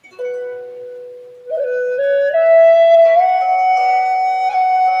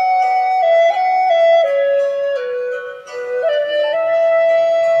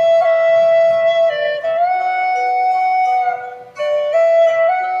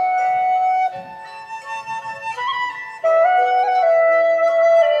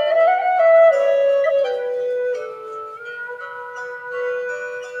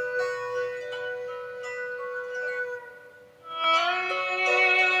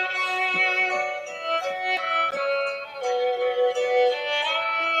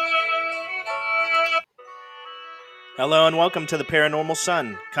Hello and welcome to the Paranormal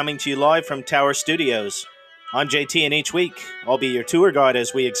Sun, coming to you live from Tower Studios. I'm JT, and each week I'll be your tour guide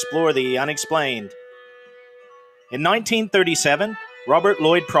as we explore the unexplained. In 1937, Robert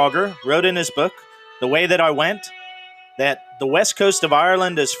Lloyd Prager wrote in his book, The Way That I Went, that the west coast of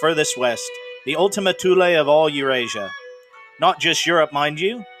Ireland is furthest west, the Ultima Thule of all Eurasia. Not just Europe, mind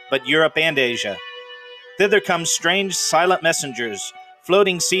you, but Europe and Asia. Thither come strange, silent messengers,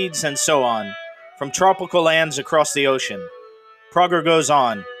 floating seeds and so on, from tropical lands across the ocean. Prager goes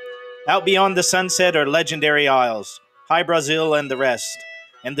on. Out beyond the sunset are legendary isles, High Brazil and the rest,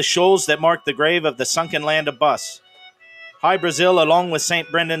 and the shoals that mark the grave of the sunken land of Bus. High Brazil, along with St.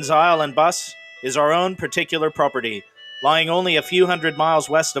 Brendan's Isle and Bus, is our own particular property, lying only a few hundred miles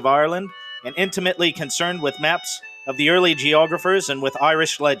west of Ireland and intimately concerned with maps of the early geographers and with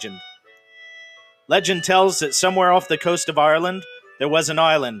Irish legend. Legend tells that somewhere off the coast of Ireland there was an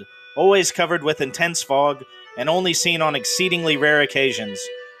island, always covered with intense fog and only seen on exceedingly rare occasions.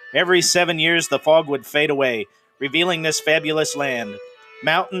 Every 7 years the fog would fade away, revealing this fabulous land.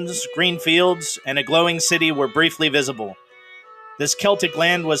 Mountains, green fields, and a glowing city were briefly visible. This Celtic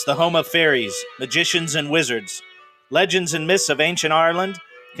land was the home of fairies, magicians, and wizards. Legends and myths of ancient Ireland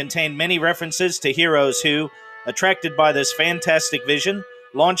contained many references to heroes who, attracted by this fantastic vision,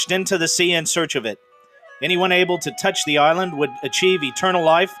 launched into the sea in search of it. Anyone able to touch the island would achieve eternal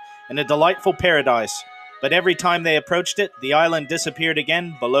life and a delightful paradise, but every time they approached it, the island disappeared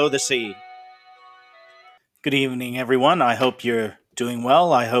again below the sea. Good evening, everyone. I hope you're doing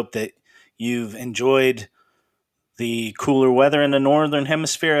well. I hope that you've enjoyed the cooler weather in the northern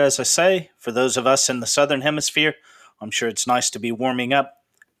hemisphere, as I say. For those of us in the southern hemisphere, I'm sure it's nice to be warming up,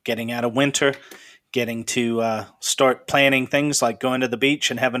 getting out of winter, getting to start planning things like going to the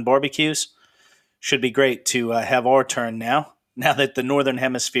beach and having barbecues. Should be great to have our turn now that the northern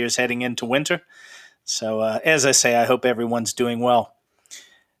hemisphere is heading into winter. So as I say, I hope everyone's doing well.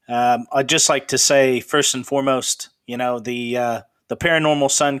 I'd just like to say, first and foremost, the Paranormal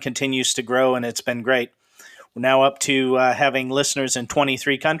Sun continues to grow, and it's been great. We're now up to having listeners in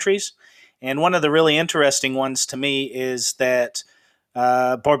 23 countries. And one of the really interesting ones to me is that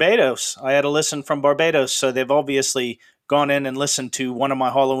Barbados. I had a listen from Barbados, so they've obviously gone in and listened to one of my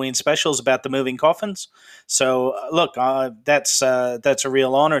Halloween specials about the moving coffins. So look, that's a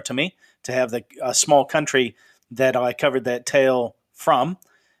real honor to me to have a small country that I covered that tale from,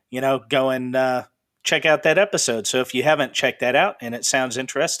 go and check out that episode. So if you haven't checked that out and it sounds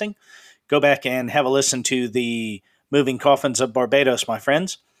interesting, go back and have a listen to the Moving Coffins of Barbados, my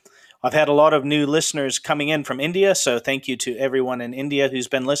friends. I've had a lot of new listeners coming in from India, so thank you to everyone in India who's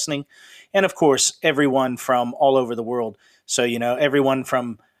been listening. And of course, everyone from all over the world. So, everyone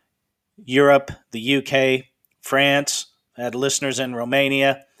from Europe, the UK, France, I had listeners in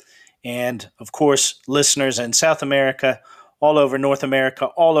Romania, and of course, listeners in South America, all over North America,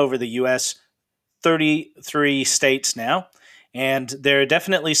 all over the US, 33 states now. And there are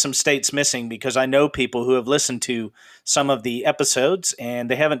definitely some states missing because I know people who have listened to some of the episodes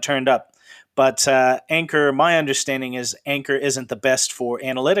and they haven't turned up. But Anchor, my understanding is Anchor isn't the best for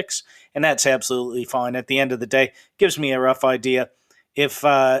analytics, and that's absolutely fine. At the end of the day, it gives me a rough idea. If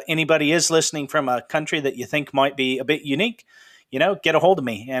anybody is listening from a country that you think might be a bit unique, get a hold of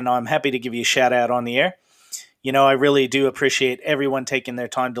me, and I'm happy to give you a shout out on the air. I really do appreciate everyone taking their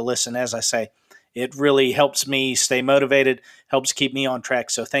time to listen, as I say. It really helps me stay motivated, helps keep me on track.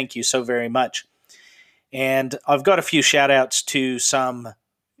 So thank you so very much. And I've got a few shout outs to some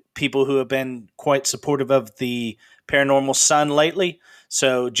people who have been quite supportive of the Paranormal Sun lately.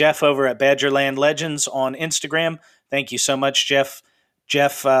 So Jeff over at Badgerland Legends on Instagram. Thank you so much, Jeff.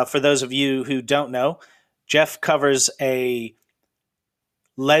 Jeff, for those of you who don't know, Jeff covers a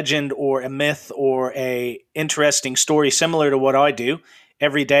legend or a myth or a interesting story similar to what I do.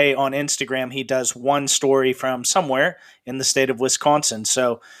 Every day on Instagram, he does one story from somewhere in the state of Wisconsin.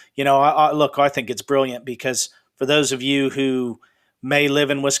 So, I think it's brilliant because for those of you who may live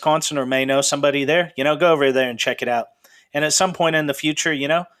in Wisconsin or may know somebody there, go over there and check it out. And at some point in the future,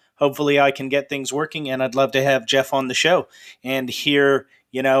 hopefully I can get things working, and I'd love to have Jeff on the show and hear,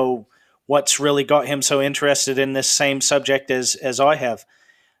 what's really got him so interested in this same subject as I have.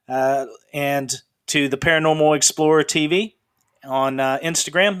 And to the Paranormal Explorer TV, on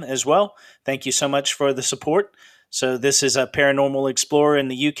Instagram as well. Thank you so much for the support. So this is a paranormal explorer in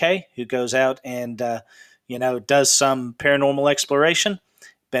the UK who goes out and, does some paranormal exploration.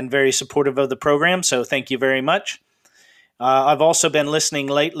 Been very supportive of the program, so thank you very much. I've also been listening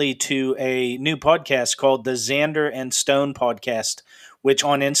lately to a new podcast called the Xander and Stone Podcast, which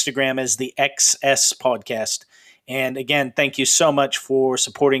on Instagram is the XS Podcast. And again, thank you so much for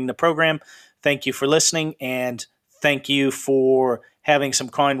supporting the program. Thank you for listening, and thank you for having some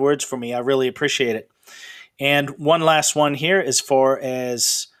kind words for me. I really appreciate it. And one last one here as far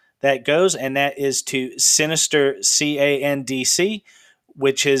as that goes, and that is to Sinister CANDC,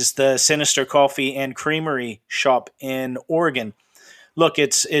 which is the Sinister Coffee and Creamery shop in Oregon. Look,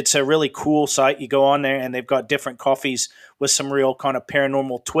 it's a really cool site. You go on there and they've got different coffees with some real kind of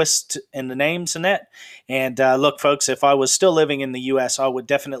paranormal twist in the names and that. And look, folks, if I was still living in the U.S., I would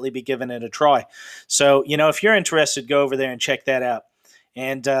definitely be giving it a try. So, if you're interested, go over there and check that out.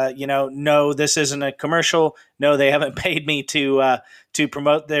 And no, this isn't a commercial. No, they haven't paid me to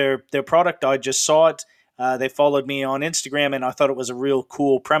promote their product. I just saw it. They followed me on Instagram, and I thought it was a real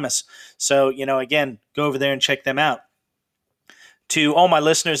cool premise. So, again, go over there and check them out. To all my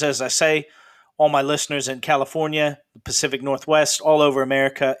listeners, as I say, all my listeners in California, the Pacific Northwest, all over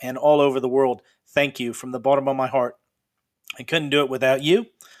America, and all over the world, thank you from the bottom of my heart. I couldn't do it without you.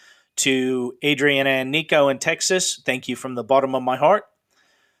 To Adriana and Nico in Texas, thank you from the bottom of my heart.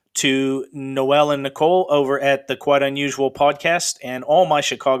 To Noel and Nicole over at the Quite Unusual podcast, and all my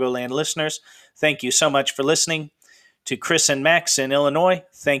Chicagoland listeners, thank you so much for listening. To Chris and Max in Illinois,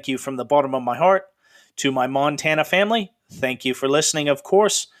 thank you from the bottom of my heart. To my Montana family, thank you for listening, of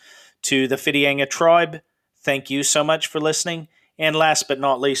course. To the Fidianga tribe, thank you so much for listening. And last but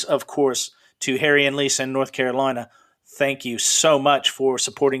not least, of course, to Harry and Lisa in North Carolina, thank you so much for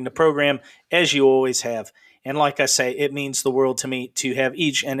supporting the program, as you always have. And like I say, it means the world to me to have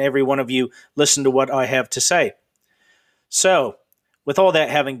each and every one of you listen to what I have to say. So, with all that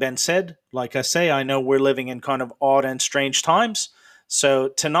having been said, like I say, I know we're living in kind of odd and strange times. So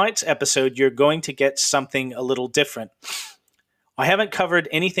tonight's episode, you're going to get something a little different. I haven't covered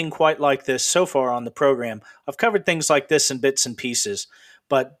anything quite like this so far on the program. I've covered things like this in bits and pieces,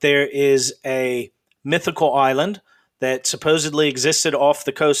 but there is a mythical island that supposedly existed off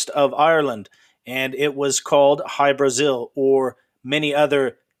the coast of Ireland, and it was called High Brazil, or many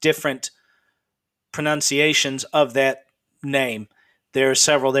other different pronunciations of that name. There are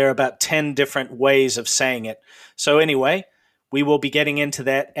several. There are about 10 different ways of saying it. So anyway, we will be getting into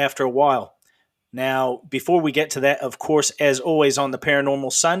that after a while. Now, before we get to that, of course, as always on the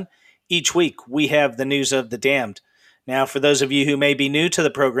Paranormal Sun, each week we have the News of the Damned. Now, for those of you who may be new to the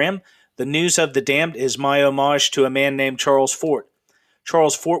program, the News of the Damned is my homage to a man named Charles Fort.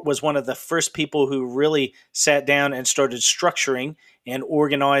 Charles Fort was one of the first people who really sat down and started structuring and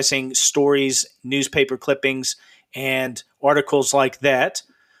organizing stories, newspaper clippings, and articles like that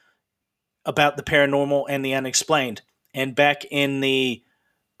about the paranormal and the unexplained. And back in the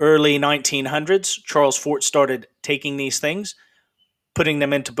early 1900s, Charles Fort started taking these things, putting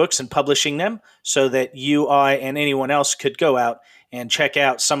them into books and publishing them so that you, I, and anyone else could go out and check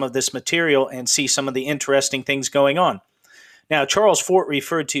out some of this material and see some of the interesting things going on. Now, Charles Fort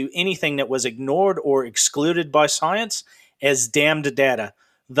referred to anything that was ignored or excluded by science as damned data,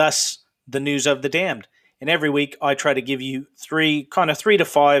 thus the News of the Damned. And every week I try to give you three to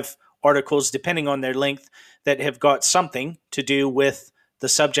five articles, depending on their length, that have got something to do with the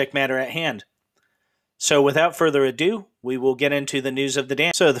subject matter at hand. So without further ado, we will get into the News of the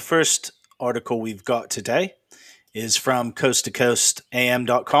Damned. So the first article we've got today is from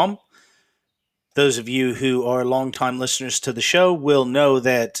coasttocoastam.com. Those of you who are longtime listeners to the show will know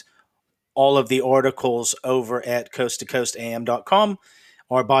that all of the articles over at coasttocoastam.com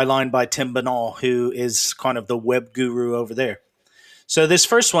are bylined by Tim Banal, who is kind of the web guru over there. So this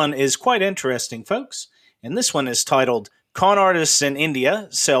first one is quite interesting, folks. And this one is titled, Con Artists in India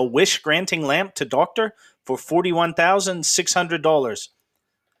Sell Wish-Granting Lamp to Doctor for $41,600.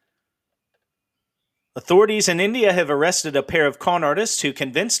 Authorities in India have arrested a pair of con artists who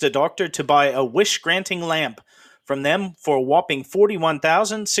convinced a doctor to buy a wish-granting lamp from them for a whopping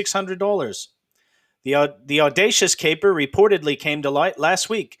 $41,600. The audacious caper reportedly came to light last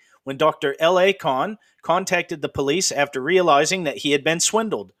week when Dr. L.A. Khan contacted the police after realizing that he had been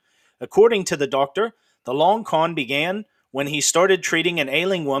swindled. According to the doctor, the long con began when he started treating an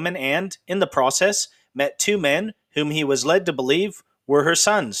ailing woman and, in the process, met two men whom he was led to believe were her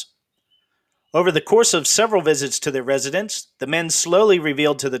sons. Over the course of several visits to their residence, the men slowly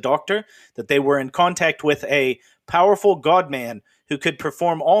revealed to the doctor that they were in contact with a powerful god-man who could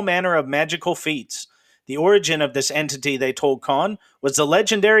perform all manner of magical feats. The origin of this entity, they told Khan, was the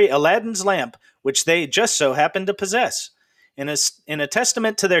legendary Aladdin's lamp, which they just so happened to possess. In a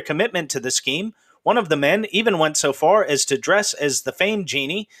testament to their commitment to the scheme, one of the men even went so far as to dress as the famed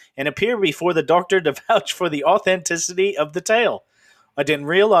genie and appear before the doctor to vouch for the authenticity of the tale. I didn't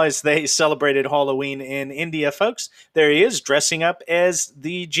realize they celebrated Halloween in India, folks. There he is, dressing up as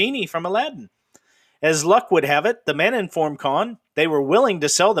the genie from Aladdin. As luck would have it, the men informed Khan they were willing to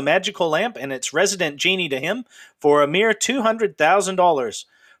sell the magical lamp and its resident genie to him for a mere $200,000.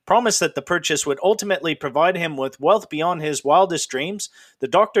 Promised that the purchase would ultimately provide him with wealth beyond his wildest dreams, the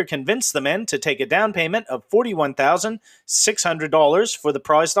doctor convinced the men to take a down payment of $41,600 for the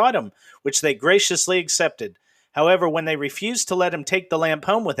prized item, which they graciously accepted. However, when they refused to let him take the lamp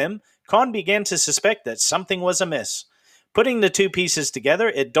home with him, Khan began to suspect that something was amiss. Putting the two pieces together,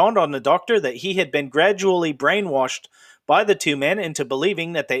 it dawned on the doctor that he had been gradually brainwashed by the two men into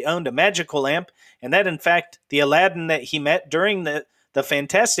believing that they owned a magical lamp, and that in fact the Aladdin that he met during the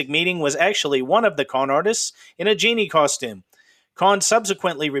fantastic meeting was actually one of the con artists in a genie costume. Khan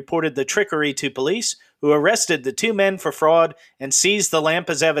subsequently reported the trickery to police, who arrested the two men for fraud and seized the lamp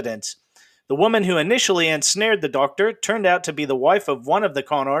as evidence. The woman who initially ensnared the doctor turned out to be the wife of one of the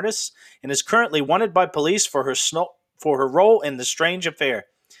con artists and is currently wanted by police for her role in the strange affair.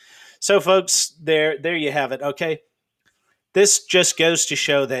 So, folks, there you have it, okay? This just goes to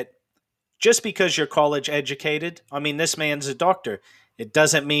show that just because you're college educated, I mean, this man's a doctor. It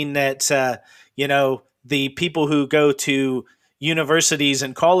doesn't mean that, the people who go to universities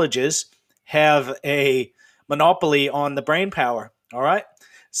and colleges have a monopoly on the brain power, all right?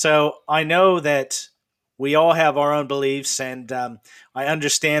 So I know that we all have our own beliefs, and I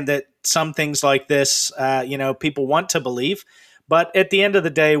understand that some things like this, people want to believe. But at the end of the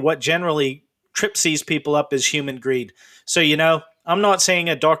day, what generally trips these people up is human greed. So, I'm not saying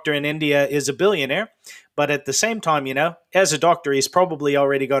a doctor in India is a billionaire, but at the same time, as a doctor, he's probably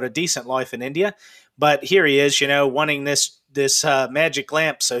already got a decent life in India. But here he is, wanting this magic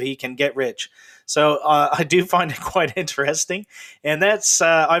lamp so he can get rich. So I do find it quite interesting. And that's,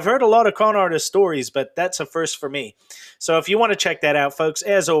 I've heard a lot of con artist stories, but that's a first for me. So if you want to check that out, folks,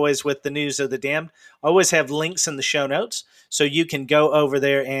 as always with the news of the damned, I always have links in the show notes. So you can go over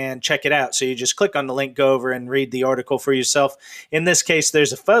there and check it out. So you just click on the link, go over and read the article for yourself. In this case,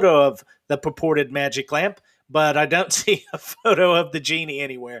 there's a photo of the purported magic lamp, but I don't see a photo of the genie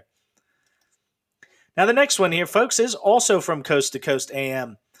anywhere. Now, the next one here, folks, is also from Coast to Coast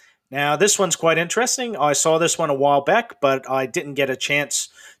AM. Now, this one's quite interesting. I saw this one a while back, but I didn't get a chance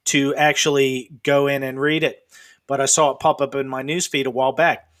to actually go in and read it. But I saw it pop up in my newsfeed a while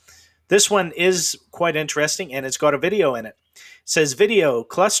back. This one is quite interesting, and it's got a video in it. It says, video,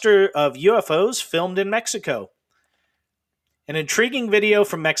 cluster of UFOs filmed in Mexico. An intriguing video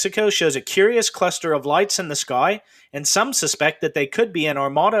from Mexico shows a curious cluster of lights in the sky, and some suspect that they could be an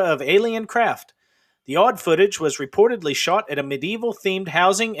armada of alien craft. The odd footage was reportedly shot at a medieval-themed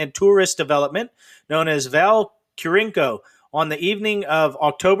housing and tourist development known as Val Curinco on the evening of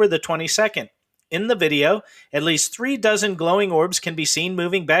October the 22nd. In the video, at least 36 glowing orbs can be seen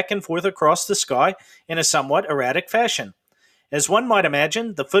moving back and forth across the sky in a somewhat erratic fashion. As one might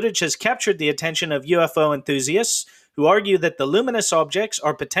imagine, the footage has captured the attention of UFO enthusiasts who argue that the luminous objects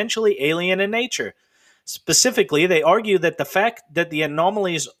are potentially alien in nature. Specifically, they argue that the fact that the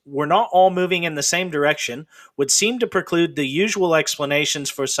anomalies were not all moving in the same direction would seem to preclude the usual explanations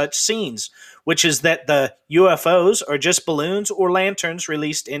for such scenes, which is that the UFOs are just balloons or lanterns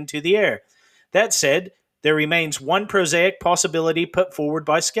released into the air. That said, there remains one prosaic possibility put forward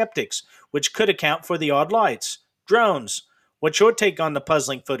by skeptics, which could account for the odd lights. Drones. What's your take on the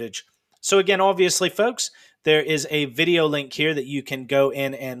puzzling footage? So again, obviously, folks, there is a video link here that you can go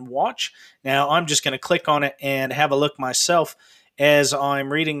in and watch. Now, I'm just going to click on it and have a look myself as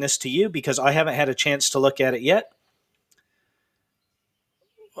I'm reading this to you because I haven't had a chance to look at it yet.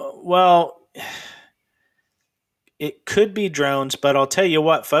 Well, it could be drones, but I'll tell you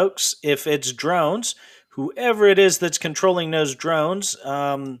what, folks, if it's drones, whoever it is that's controlling those drones,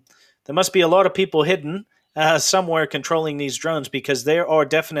 there must be a lot of people hidden somewhere controlling these drones because there are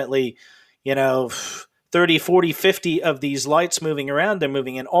definitely, 30, 40, 50 of these lights moving around. They're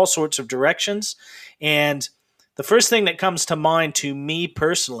moving in all sorts of directions. And the first thing that comes to mind to me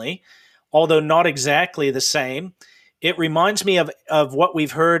personally, although not exactly the same, it reminds me of what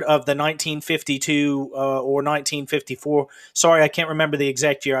we've heard of the 1952 or 1954. Sorry, I can't remember the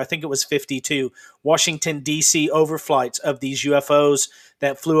exact year. I think it was 52. Washington, D.C. overflights of these UFOs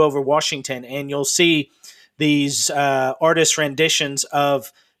that flew over Washington. And you'll see these artist renditions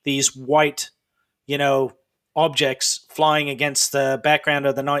of these white objects flying against the background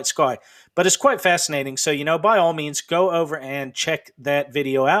of the night sky. But it's quite fascinating. So, by all means, go over and check that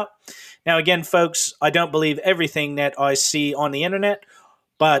video out. Now, again, folks, I don't believe everything that I see on the internet,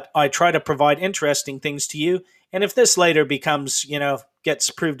 but I try to provide interesting things to you. And if this later becomes,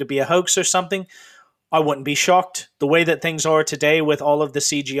 gets proved to be a hoax or something, I wouldn't be shocked. The way that things are today with all of the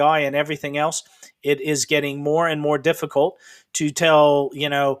CGI and everything else, it is getting more and more difficult to tell,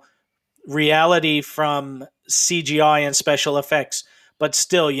 reality from CGI and special effects. But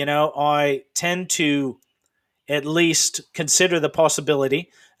still, I tend to at least consider the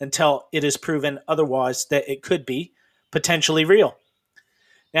possibility until it is proven otherwise that it could be potentially real.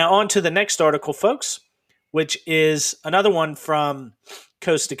 Now, on to the next article, folks, which is another one from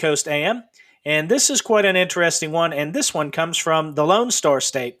Coast to Coast AM. And this is quite an interesting one. And this one comes from the Lone Star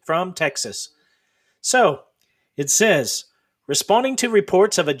State from Texas. So it says, responding to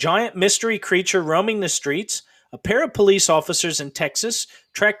reports of a giant mystery creature roaming the streets, a pair of police officers in Texas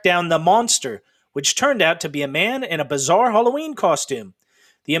tracked down the monster, which turned out to be a man in a bizarre Halloween costume.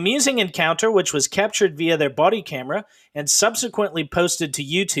 The amusing encounter, which was captured via their body camera and subsequently posted to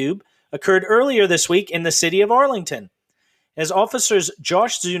YouTube, occurred earlier this week in the city of Arlington. As officers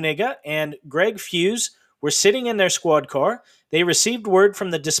Josh Zuniga and Greg Fuse were sitting in their squad car, they received word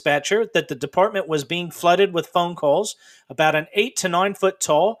from the dispatcher that the department was being flooded with phone calls about an 8 to 9 foot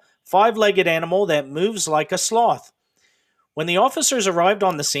tall, 5-legged animal that moves like a sloth. When the officers arrived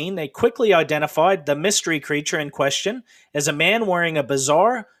on the scene, they quickly identified the mystery creature in question as a man wearing a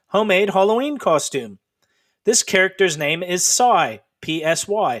bizarre, homemade Halloween costume. This character's name is Psy,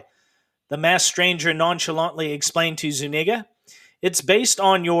 P-S-Y. The masked stranger nonchalantly explained to Zuniga, "It's based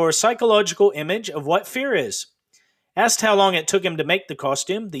on your psychological image of what fear is." Asked how long it took him to make the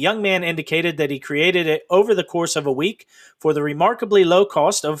costume, the young man indicated that he created it over the course of a week for the remarkably low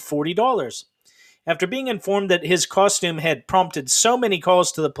cost of $40. After being informed that his costume had prompted so many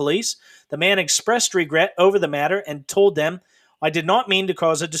calls to the police, the man expressed regret over the matter and told them, "I did not mean to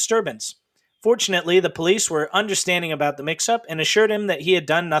cause a disturbance." Fortunately, the police were understanding about the mix-up and assured him that he had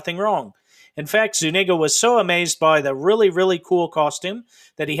done nothing wrong. In fact, Zuniga was so amazed by the really, really cool costume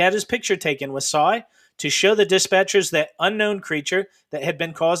that he had his picture taken with Psy to show the dispatchers that unknown creature that had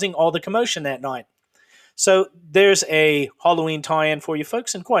been causing all the commotion that night. So there's a Halloween tie-in for you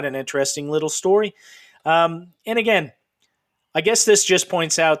folks, and quite an interesting little story. And again, I guess this just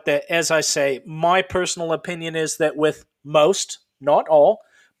points out that, as I say, my personal opinion is that with most, not all,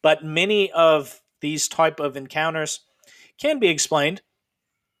 but many of these type of encounters can be explained.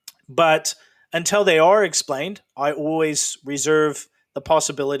 But until they are explained, I always reserve the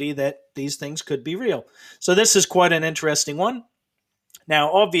possibility that these things could be real. So this is quite an interesting one.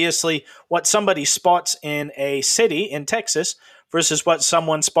 Now, obviously, what somebody spots in a city in Texas versus what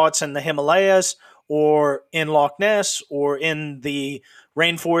someone spots in the Himalayas or in Loch Ness or in the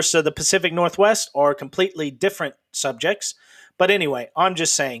rainforests of the Pacific Northwest are completely different subjects. But anyway, I'm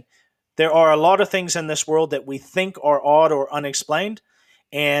just saying there are a lot of things in this world that we think are odd or unexplained.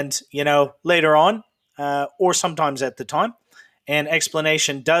 And, later on, or sometimes at the time, an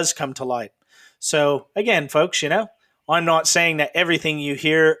explanation does come to light. So again, folks, I'm not saying that everything you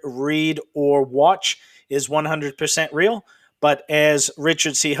hear, read, or watch is 100% real, but as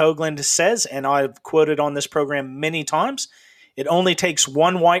Richard C. Hoagland says, and I've quoted on this program many times, it only takes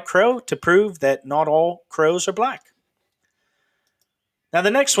one white crow to prove that not all crows are black. Now, the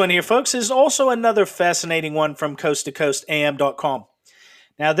next one here, folks, is also another fascinating one from coasttocoastam.com.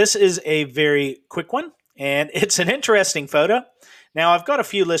 Now, this is a very quick one, and it's an interesting photo. Now, I've got a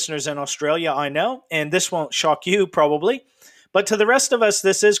few listeners in Australia, I know, and this won't shock you probably, but to the rest of us,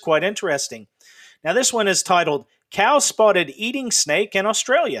 this is quite interesting. Now, this one is titled, "Cow Spotted Eating Snake in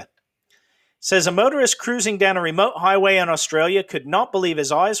Australia." It says, a motorist cruising down a remote highway in Australia could not believe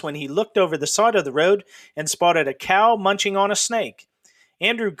his eyes when he looked over the side of the road and spotted a cow munching on a snake.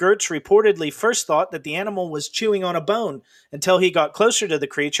 Andrew Gertz reportedly first thought that the animal was chewing on a bone until he got closer to the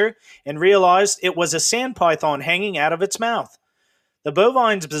creature and realized it was a sand python hanging out of its mouth. The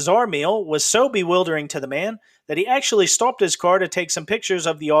bovine's bizarre meal was so bewildering to the man that he actually stopped his car to take some pictures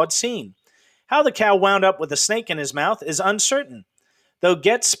of the odd scene. How the cow wound up with a snake in his mouth is uncertain, though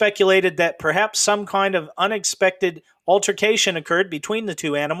Getz speculated that perhaps some kind of unexpected altercation occurred between the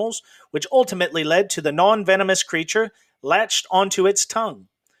two animals, which ultimately led to the non-venomous creature latched onto its tongue.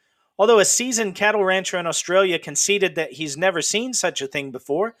 Although a seasoned cattle rancher in Australia conceded that he's never seen such a thing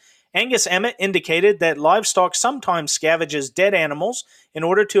before, Angus Emmett indicated that livestock sometimes scavenges dead animals in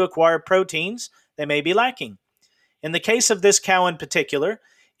order to acquire proteins they may be lacking. In the case of this cow in particular,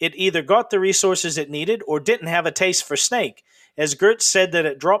 it either got the resources it needed or didn't have a taste for snake, as Gertz said that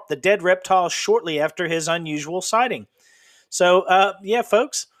it dropped the dead reptile shortly after his unusual sighting. So,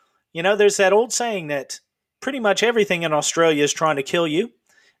 folks, there's that old saying that pretty much everything in Australia is trying to kill you.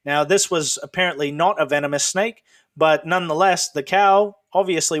 Now, this was apparently not a venomous snake, but nonetheless, the cow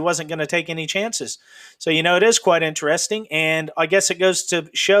obviously wasn't going to take any chances. So, it is quite interesting, and I guess it goes to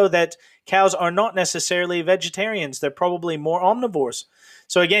show that cows are not necessarily vegetarians. They're probably more omnivores.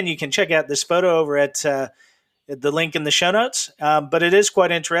 So, again, you can check out this photo over at the link in the show notes. But it is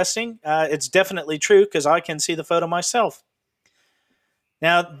quite interesting. It's definitely true because I can see the photo myself.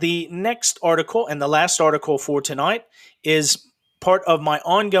 Now, the next article and the last article for tonight is part of my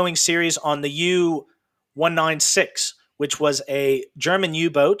ongoing series on the U-196, which was a German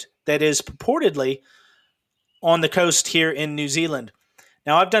U-boat that is purportedly on the coast here in New Zealand.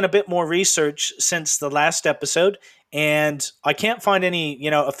 Now, I've done a bit more research since the last episode, and I can't find any,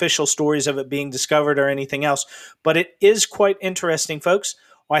 official stories of it being discovered or anything else, but it is quite interesting, folks.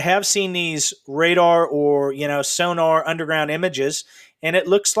 I have seen these radar or, sonar underground images, and it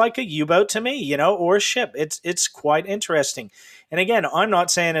looks like a U-boat to me, or a ship. It's quite interesting. And again, I'm not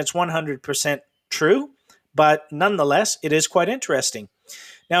saying it's 100% true, but nonetheless, it is quite interesting.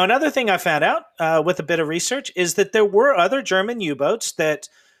 Now, another thing I found out with a bit of research is that there were other German U-boats that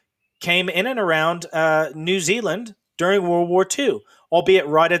came in and around New Zealand during World War II, albeit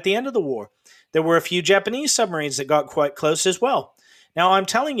right at the end of the war. There were a few Japanese submarines that got quite close as well. Now, I'm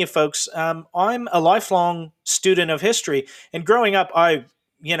telling you, folks, I'm a lifelong student of history, and growing up, I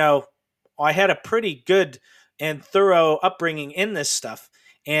had a pretty good and thorough upbringing in this stuff.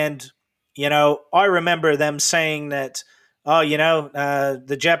 And, I remember them saying that,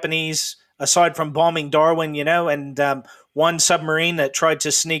 the Japanese, aside from bombing Darwin, and one submarine that tried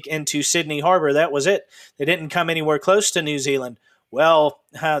to sneak into Sydney Harbor, that was it. They didn't come anywhere close to New Zealand. Well,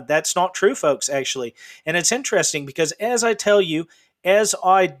 that's not true, folks, actually. And it's interesting because as I tell you, as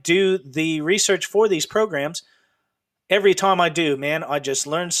I do the research for these programs, every time I do, man, I just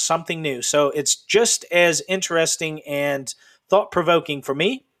learn something new. So it's just as interesting and thought-provoking for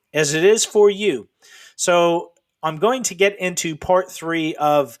me as it is for you. So I'm going to get into part 3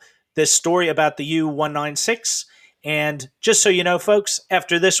 of this story about the U-196. And just so you know, folks,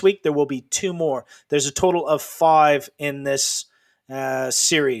 after this week, there will be 2 more. There's a total of 5 in this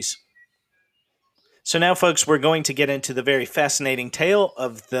series. So now, folks, we're going to get into the very fascinating tale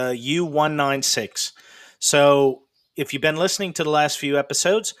of the U-196. So if you've been listening to the last few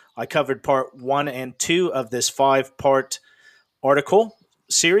episodes, I covered part 1 and 2 of this 5-part article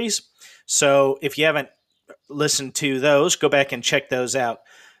series. So if you haven't listened to those, go back and check those out.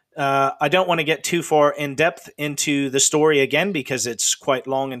 I don't want to get too far in depth into the story again because it's quite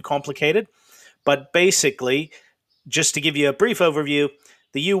long and complicated. But basically, just to give you a brief overview,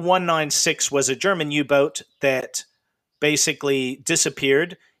 the U-196 was a German U-boat that basically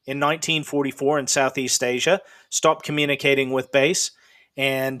disappeared in 1944 in Southeast Asia, stopped communicating with base,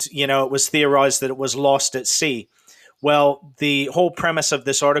 and, it was theorized that it was lost at sea. Well, the whole premise of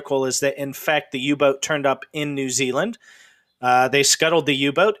this article is that, in fact, the U-boat turned up in New Zealand. They scuttled the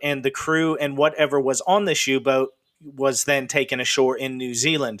U-boat, and the crew and whatever was on this U-boat was then taken ashore in New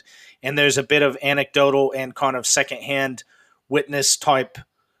Zealand. And there's a bit of anecdotal and kind of secondhand witness type,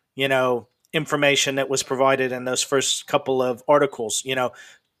 information that was provided in those first couple of articles,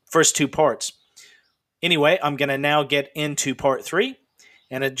 first 2 parts. Anyway, I'm going to now get into part 3,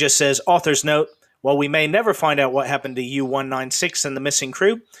 and it just says, author's note, while we may never find out what happened to U-196 and the missing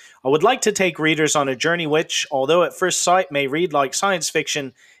crew, I would like to take readers on a journey which, although at first sight may read like science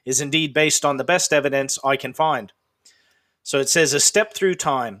fiction, is indeed based on the best evidence I can find. So it says, a step through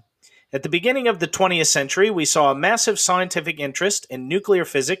time. At the beginning of the 20th century, we saw a massive scientific interest in nuclear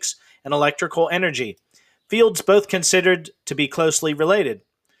physics and electrical energy, fields both considered to be closely related.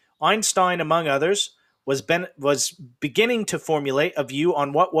 Einstein, among others, was beginning to formulate a view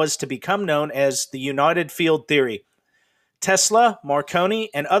on what was to become known as the united field theory. Tesla, Marconi,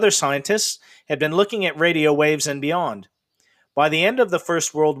 and other scientists had been looking at radio waves and beyond. By the end of the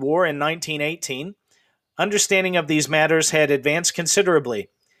First World War in 1918, understanding of these matters had advanced considerably.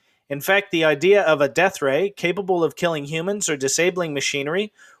 In fact, the idea of a death ray capable of killing humans or disabling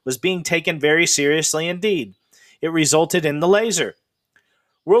machinery was being taken very seriously indeed. It resulted in the laser.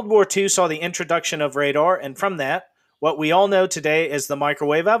 World War II saw the introduction of radar, and from that, what we all know today as the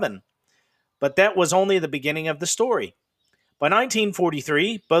microwave oven. But that was only the beginning of the story. By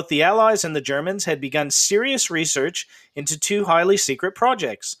 1943, both the Allies and the Germans had begun serious research into 2 highly secret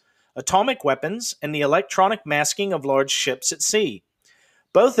projects, atomic weapons and the electronic masking of large ships at sea.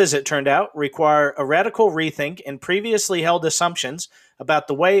 Both, as it turned out, require a radical rethink in previously held assumptions about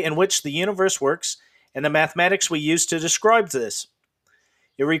the way in which the universe works and the mathematics we use to describe this.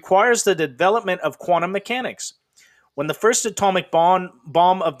 It requires the development of quantum mechanics. When the first atomic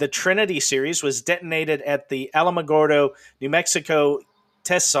bomb of the Trinity series was detonated at the Alamogordo, New Mexico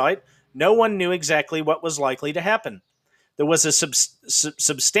test site, no one knew exactly what was likely to happen. There was a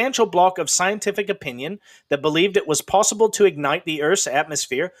substantial block of scientific opinion that believed it was possible to ignite the Earth's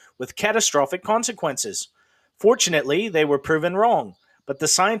atmosphere with catastrophic consequences. Fortunately, they were proven wrong, but the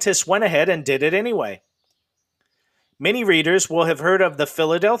scientists went ahead and did it anyway. Many readers will have heard of the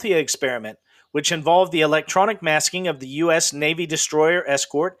Philadelphia experiment, which involved the electronic masking of the U.S. Navy destroyer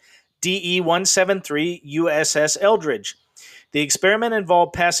escort DE-173 USS Eldridge. The experiment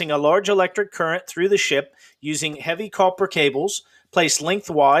involved passing a large electric current through the ship using heavy copper cables placed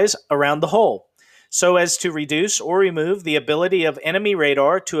lengthwise around the hull, so as to reduce or remove the ability of enemy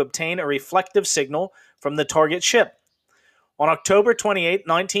radar to obtain a reflective signal from the target ship. On October 28,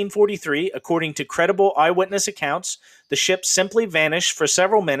 1943, according to credible eyewitness accounts, the ship simply vanished for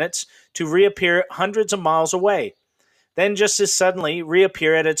several minutes to reappear hundreds of miles away, then just as suddenly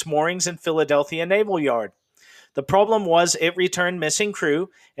reappear at its moorings in Philadelphia Naval Yard. The problem was it returned missing crew,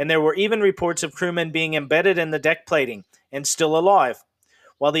 and there were even reports of crewmen being embedded in the deck plating and still alive.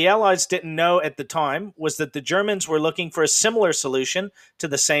 While the Allies didn't know at the time was that the Germans were looking for a similar solution to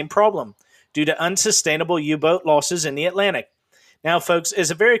the same problem, due to unsustainable U-boat losses in the Atlantic. Now, folks,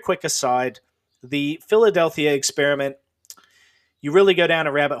 as a very quick aside, the Philadelphia experiment, you really go down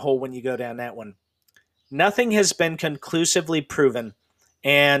a rabbit hole when you go down that one. Nothing has been conclusively proven,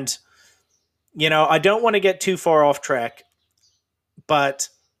 and, I don't want to get too far off track, but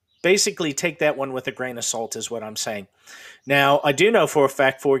basically take that one with a grain of salt is what I'm saying. Now, I do know for a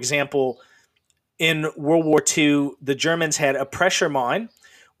fact, for example, in World War II, the Germans had a pressure mine,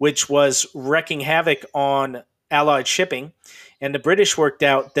 which was wreaking havoc on Allied shipping. And the British worked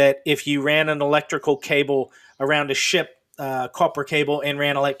out that if you ran an electrical cable around a ship, copper cable, and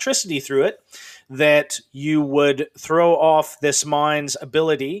ran electricity through it, that you would throw off this mine's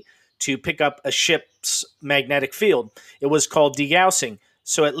ability to pick up a ship's magnetic field. It was called degaussing.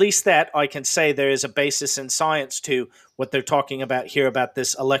 So at least that I can say there is a basis in science to what they're talking about here about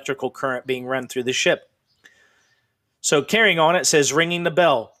this electrical current being run through the ship. So carrying on, it says, ringing the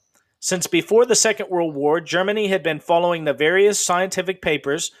bell. Since before the Second World War, Germany had been following the various scientific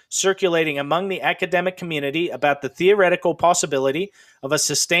papers circulating among the academic community about the theoretical possibility of a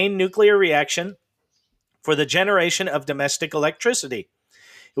sustained nuclear reaction for the generation of domestic electricity.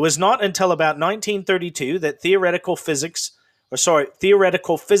 It was not until about 1932 that theoretical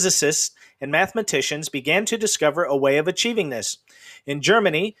physicists and mathematicians began to discover a way of achieving this. In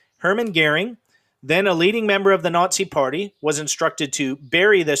Germany, Hermann Goering, then a leading member of the Nazi Party, was instructed to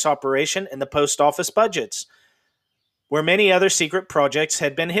bury this operation in the post office budgets, where many other secret projects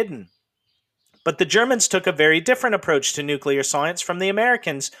had been hidden. But the Germans took a very different approach to nuclear science from the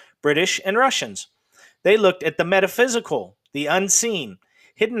Americans, British, and Russians. They looked at the metaphysical, the unseen,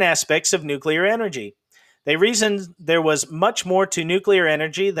 hidden aspects of nuclear energy. They reasoned there was much more to nuclear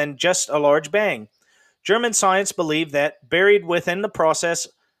energy than just a large bang. German science believed that, buried within the process,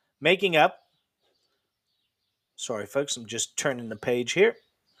 making up Sorry, folks, I'm just turning the page here.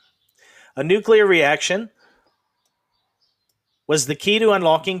 A nuclear reaction was the key to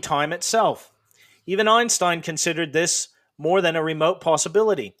unlocking time itself. Even Einstein considered this more than a remote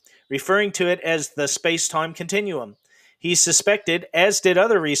possibility, referring to it as the space-time continuum. He suspected, as did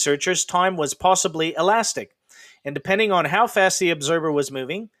other researchers, time was possibly elastic, and depending on how fast the observer was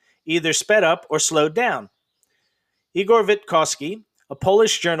moving, either sped up or slowed down. Igor Witkowski, a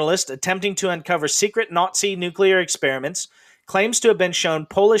Polish journalist attempting to uncover secret Nazi nuclear experiments, claims to have been shown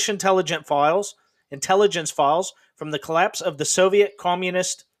Polish intelligence files from the collapse of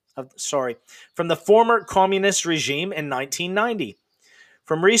the from the former communist regime in 1990.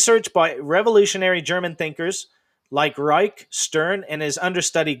 From research by revolutionary German thinkers like Reich, Stern, and his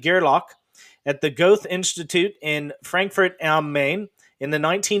understudy Gerlach at the Goethe Institute in Frankfurt am Main in the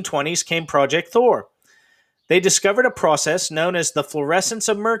 1920s came Project Thor. They discovered a process known as the fluorescence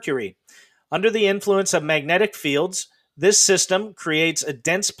of mercury. Under the influence of magnetic fields, this system creates a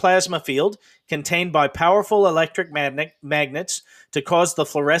dense plasma field contained by powerful electric magnets to cause the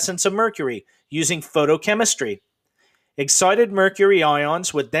fluorescence of mercury using photochemistry. Excited mercury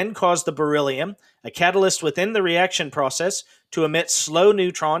ions would then cause the beryllium, a catalyst within the reaction process, to emit slow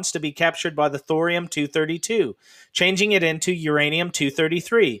neutrons to be captured by the thorium-232, changing it into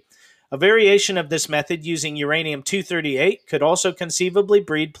uranium-233. A variation of this method using uranium-238 could also conceivably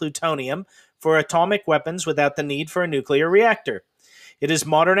breed plutonium for atomic weapons without the need for a nuclear reactor. It is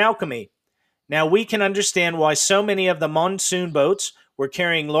modern alchemy. Now we can understand why so many of the monsoon boats were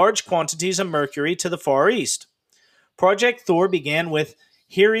carrying large quantities of mercury to the Far East. Project Thor began with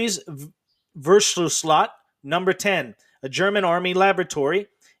Heeres Versuchslot No. 10, a German army laboratory,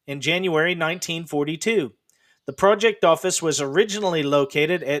 in January 1942. The project office was originally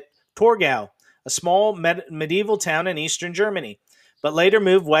located at Torgau, a small medieval town in eastern Germany, but later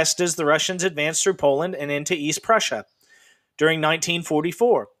moved west as the Russians advanced through Poland and into East Prussia during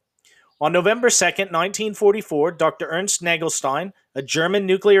 1944. On November 2, 1944, Dr. Ernst Nagelstein, a German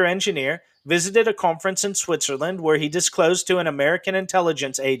nuclear engineer, visited a conference in Switzerland where he disclosed to an American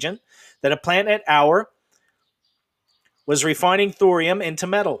intelligence agent that a plant at Auer was refining thorium into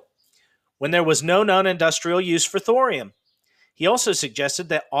metal, when there was no known industrial use for thorium. He also suggested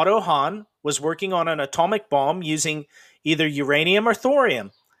that Otto Hahn was working on an atomic bomb using either uranium or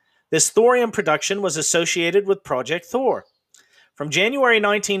thorium. This thorium production was associated with Project Thor. From January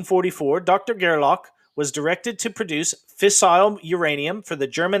 1944, Dr. Gerlach was directed to produce fissile uranium for the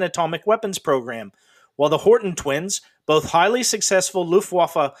German atomic weapons program, while the Horten twins, both highly successful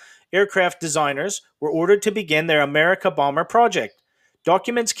Luftwaffe aircraft designers, were ordered to begin their America Bomber project.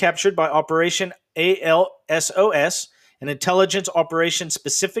 Documents captured by Operation ALSOS, an intelligence operation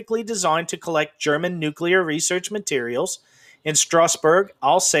specifically designed to collect German nuclear research materials in Strasbourg,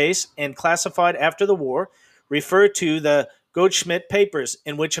 Alsace, and classified after the war, refer to the Goldschmidt papers,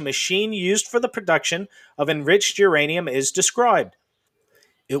 in which a machine used for the production of enriched uranium is described.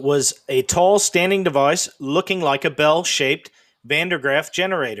 It was a tall standing device looking like a bell-shaped Van der Graaf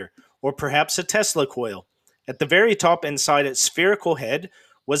generator, or perhaps a Tesla coil. At the very top inside its spherical head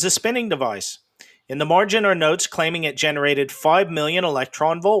was a spinning device. In the margin are notes claiming it generated 5 million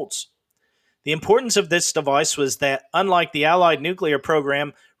electron volts. The importance of this device was that, unlike the Allied nuclear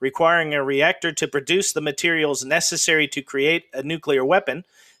program requiring a reactor to produce the materials necessary to create a nuclear weapon,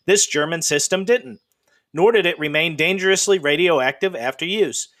 this German system didn't. Nor did it remain dangerously radioactive after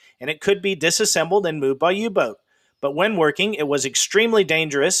use, and it could be disassembled and moved by U-boat. But when working, it was extremely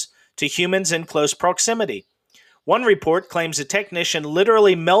dangerous to humans in close proximity. One report claims a technician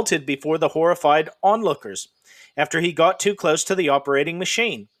literally melted before the horrified onlookers after he got too close to the operating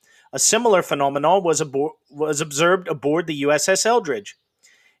machine. A similar phenomenon was observed aboard the USS Eldridge.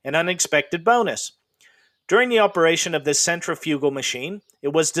 An unexpected bonus. During the operation of this centrifugal machine,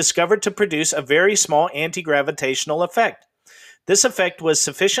 it was discovered to produce a very small anti-gravitational effect. This effect was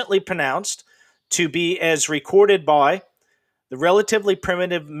sufficiently pronounced to be as recorded by the relatively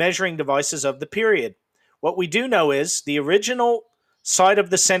primitive measuring devices of the period. What we do know is the original side of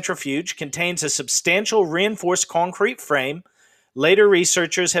the centrifuge contains a substantial reinforced concrete frame. Later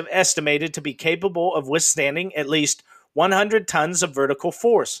researchers have estimated to be capable of withstanding at least 100 tons of vertical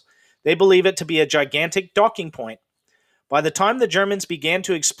force. They believe it to be a gigantic docking point. By the time the Germans began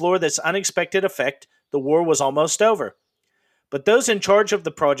to explore this unexpected effect, the war was almost over. But those in charge of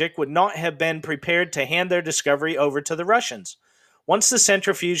the project would not have been prepared to hand their discovery over to the Russians. Once the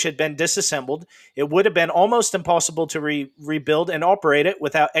centrifuge had been disassembled, it would have been almost impossible to rebuild and operate it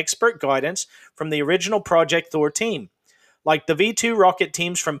without expert guidance from the original Project Thor team. Like the V-2 rocket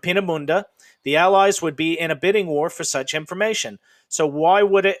teams from Peenemünde, the Allies would be in a bidding war for such information. So why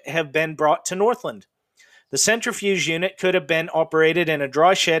would it have been brought to Northland? The centrifuge unit could have been operated in a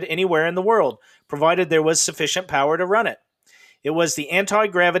dry shed anywhere in the world, provided there was sufficient power to run it. It was the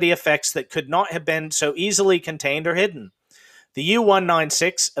anti-gravity effects that could not have been so easily contained or hidden. The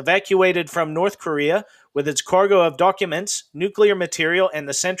U-196, evacuated from North Korea with its cargo of documents, nuclear material, and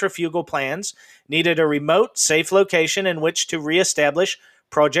the centrifugal plans, needed a remote, safe location in which to re-establish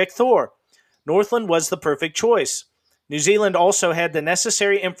Project Thor. Northland was the perfect choice. New Zealand also had the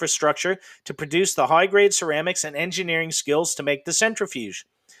necessary infrastructure to produce the high-grade ceramics and engineering skills to make the centrifuge.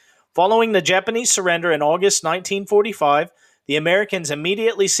 Following the Japanese surrender in August 1945, the Americans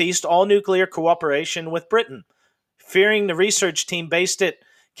immediately ceased all nuclear cooperation with Britain, fearing the research team based at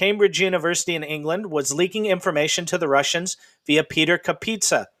Cambridge University in England was leaking information to the Russians via Peter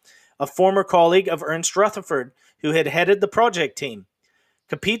Kapitsa, a former colleague of Ernst Rutherford, who had headed the project team.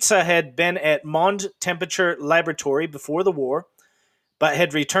 Kapitsa had been at Mond Temperature Laboratory before the war, but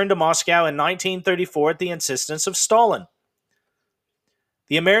had returned to Moscow in 1934 at the insistence of Stalin.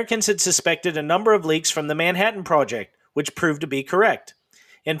 The Americans had suspected a number of leaks from the Manhattan Project, which proved to be correct.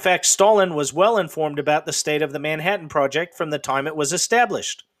 In fact, Stalin was well informed about the state of the Manhattan Project from the time it was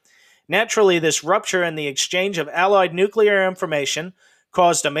established. Naturally, this rupture in the exchange of Allied nuclear information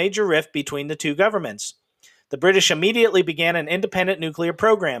caused a major rift between the two governments. The British immediately began an independent nuclear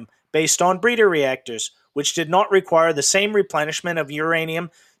program based on breeder reactors, which did not require the same replenishment of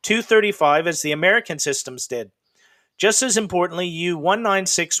uranium-235 as the American systems did. Just as importantly,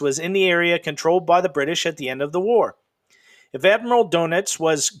 U-196 was in the area controlled by the British at the end of the war. If Admiral Dönitz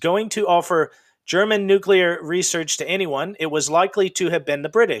was going to offer German nuclear research to anyone, it was likely to have been the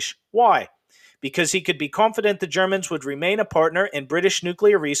British. Why? Because he could be confident the Germans would remain a partner in British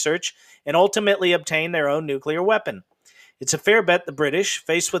nuclear research and ultimately obtain their own nuclear weapon. It's a fair bet the British,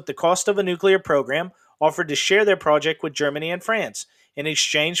 faced with the cost of a nuclear program, offered to share their project with Germany and France in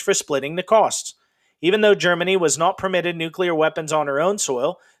exchange for splitting the costs. Even though Germany was not permitted nuclear weapons on her own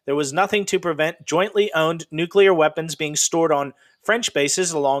soil, there was nothing to prevent jointly owned nuclear weapons being stored on French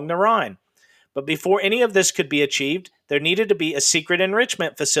bases along the Rhine. But before any of this could be achieved, there needed to be a secret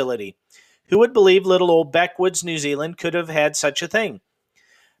enrichment facility. Who would believe little old backwoods New Zealand could have had such a thing?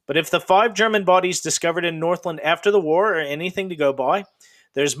 But if the 5 German bodies discovered in Northland after the war are anything to go by,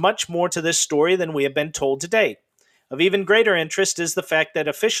 there's much more to this story than we have been told to date. Of even greater interest is the fact that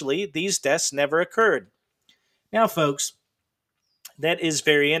officially these deaths never occurred. Now, folks, that is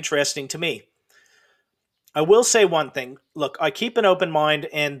very interesting to me. I will say one thing. Look, I keep an open mind,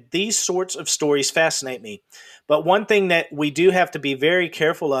 and these sorts of stories fascinate me. But one thing that we do have to be very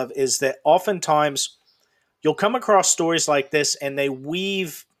careful of is that oftentimes you'll come across stories like this, and they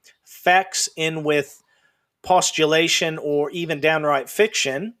weave facts in with postulation or even downright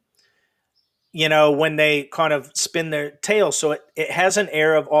fiction, when they kind of spin their tail. So it has an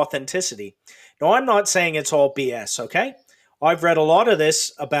air of authenticity. Now, I'm not saying it's all BS, okay? I've read a lot of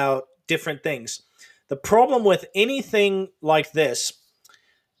this about different things. The problem with anything like this,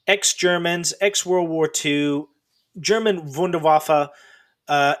 ex-Germans, ex-World War II, German Wunderwaffe,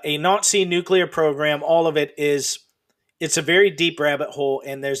 a Nazi nuclear program, all of it it's a very deep rabbit hole,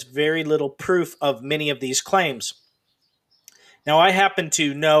 and there's very little proof of many of these claims. Now, I happen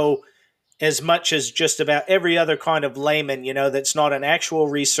to know as much as just about every other kind of layman, that's not an actual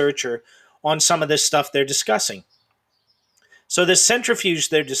researcher on some of this stuff they're discussing. So this centrifuge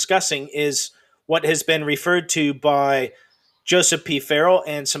they're discussing is what has been referred to by Joseph P. Farrell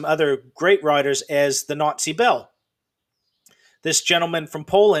and some other great writers as the Nazi Bell. This gentleman from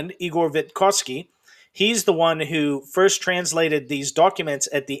Poland, Igor Witkowski, he's the one who first translated these documents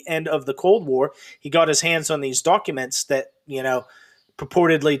at the end of the Cold War. He got his hands on these documents that,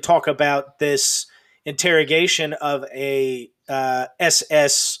 purportedly talk about this interrogation of a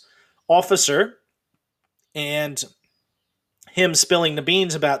SS officer and him spilling the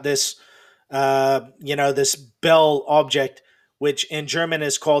beans about this, this bell object, which in German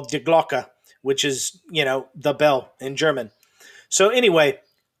is called Die Glocke, which is, the bell in German. So anyway,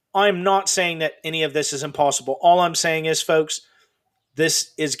 I'm not saying that any of this is impossible. All I'm saying is, folks,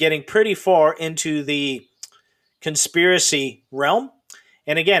 this is getting pretty far into the conspiracy realm.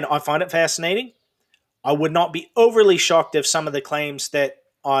 And again, I find it fascinating. I would not be overly shocked if some of the claims that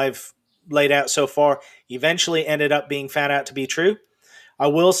I've laid out so far eventually ended up being found out to be true. I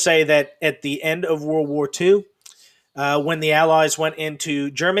will say that at the end of World War II, when the Allies went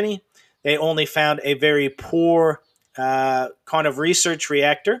into Germany, they only found a very poor kind of research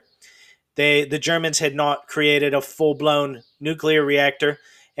reactor. The Germans had not created a full-blown nuclear reactor.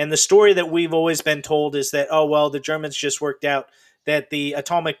 And the story that we've always been told is that, the Germans just worked out that the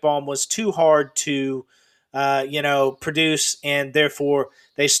atomic bomb was too hard to, produce, and therefore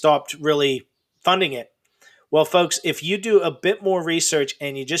they stopped really funding it. Well, folks, if you do a bit more research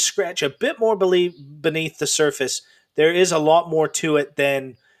and you just scratch a bit more beneath the surface, there is a lot more to it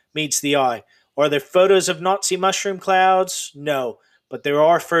than meets the eye. Are there photos of Nazi mushroom clouds? No. But there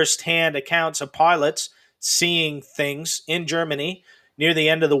are first-hand accounts of pilots seeing things in Germany near the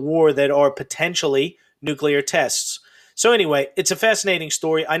end of the war that are potentially nuclear tests. So anyway, it's a fascinating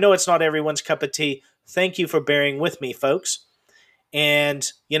story. I know it's not everyone's cup of tea. Thank you for bearing with me, folks. And,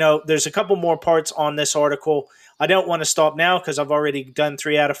 there's a couple more parts on this article. I don't want to stop now because I've already done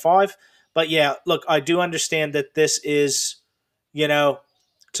 3 out of 5. But yeah, look, I do understand that this is,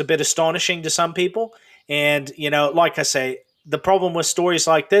 it's a bit astonishing to some people. And, like I say, the problem with stories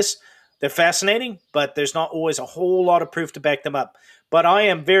like this, they're fascinating, but there's not always a whole lot of proof to back them up. But I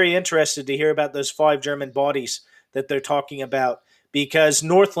am very interested to hear about those 5 German bodies that they're talking about, because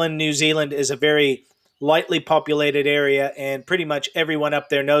Northland, New Zealand is a very lightly populated area, and pretty much everyone up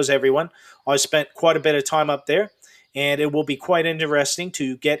there knows everyone. I spent quite a bit of time up there, and it will be quite interesting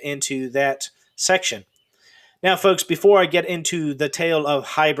to get into that section. Now, folks, before I get into the tale of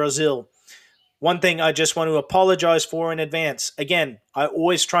High Brazil, one thing I just want to apologize for in advance. Again, I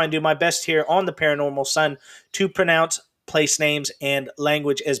always try and do my best here on the Paranormal Sun to pronounce place names and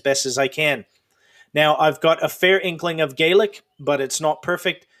language as best as I can. Now, I've got a fair inkling of Gaelic, but it's not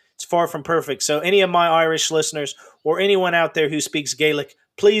perfect. It's far from perfect. So any of my Irish listeners or anyone out there who speaks Gaelic,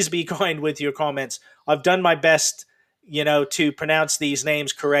 please be kind with your comments. I've done my best, to pronounce these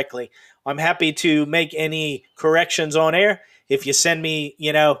names correctly. I'm happy to make any corrections on air if you send me,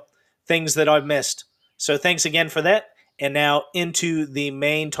 things that I've missed. So thanks again for that. And now into the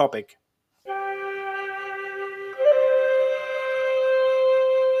main topic.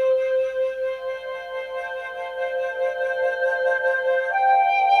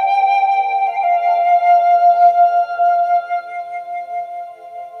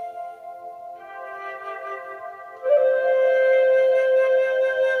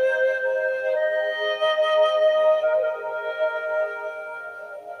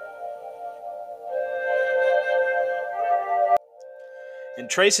 In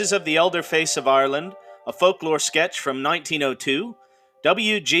Traces of the Elder Face of Ireland, a folklore sketch from 1902,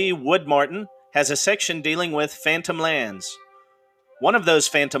 W.G. Woodmartin has a section dealing with phantom lands. One of those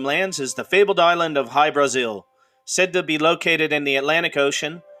phantom lands is the fabled island of High Brazil, said to be located in the Atlantic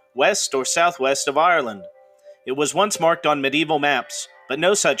Ocean, west or southwest of Ireland. It was once marked on medieval maps, but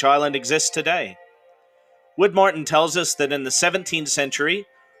no such island exists today. Woodmartin tells us that in the 17th century,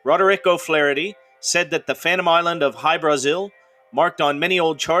 Roderick O'Flaherty said that the phantom island of High Brazil, marked on many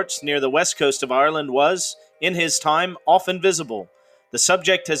old charts near the west coast of Ireland, was, in his time, often visible. The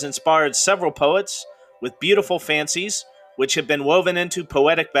subject has inspired several poets with beautiful fancies, which have been woven into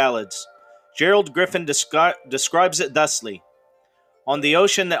poetic ballads. Gerald Griffin describes it thusly: "On the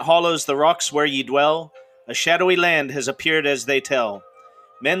ocean that hollows the rocks where ye dwell, a shadowy land has appeared as they tell.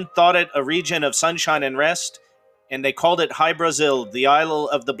 Men thought it a region of sunshine and rest, and they called it High Brazil, the Isle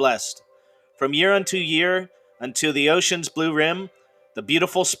of the Blessed. From year unto year, unto the ocean's blue rim, the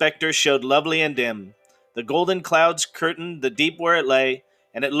beautiful spectre showed lovely and dim. The golden clouds curtained the deep where it lay,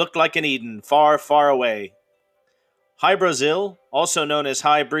 and it looked like an Eden, far, far away." High Brazil, also known as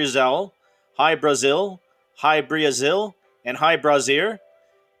High Brazil, High Brazil, High Brazil, and High Brazier,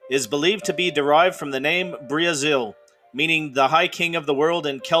 is believed to be derived from the name Brazil, meaning the High King of the world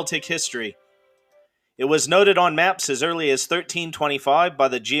in Celtic history. It was noted on maps as early as 1325 by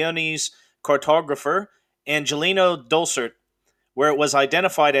the Genoese cartographer Angelino Dolcert, where it was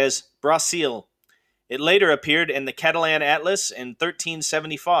identified as Brasil. It later appeared in the Catalan Atlas in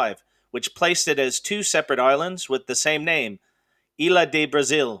 1375, which placed it as two separate islands with the same name, Ilha de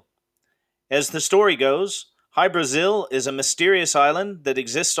Brasil. As the story goes, High Brazil is a mysterious island that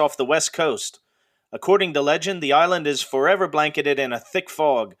exists off the west coast. According to legend, the island is forever blanketed in a thick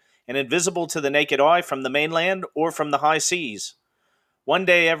fog and invisible to the naked eye from the mainland or from the high seas. One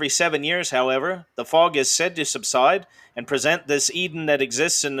day every 7 years, however, the fog is said to subside and present this Eden that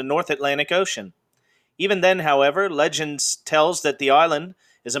exists in the North Atlantic Ocean. Even then, however, legend tells that the island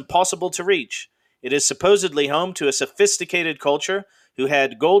is impossible to reach. It is supposedly home to a sophisticated culture who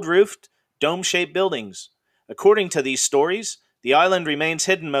had gold-roofed, dome-shaped buildings. According to these stories, the island remains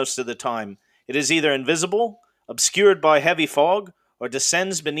hidden most of the time. It is either invisible, obscured by heavy fog, or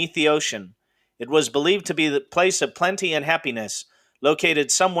descends beneath the ocean. It was believed to be the place of plenty and happiness, located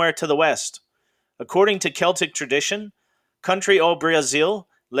somewhere to the west. According to Celtic tradition, country o Brasil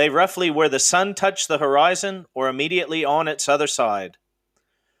lay roughly where the sun touched the horizon or immediately on its other side.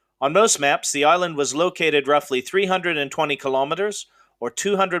 On most maps, the island was located roughly 320 kilometers or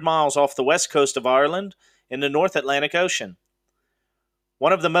 200 miles off the west coast of Ireland in the North Atlantic Ocean.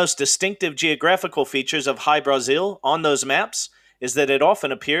 One of the most distinctive geographical features of High Brazil on those maps is that it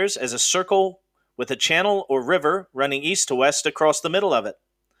often appears as a circle with a channel or river running east to west across the middle of it.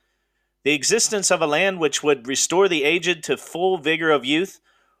 The existence of a land which would restore the aged to full vigor of youth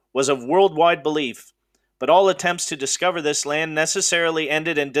was of worldwide belief, but all attempts to discover this land necessarily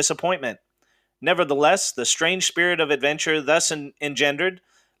ended in disappointment. Nevertheless, the strange spirit of adventure thus engendered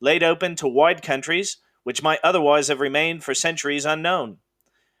laid open to wide countries which might otherwise have remained for centuries unknown.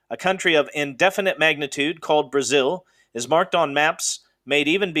 A country of indefinite magnitude called Brazil is marked on maps made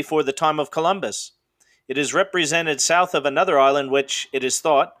even before the time of Columbus. It is represented south of another island which, it is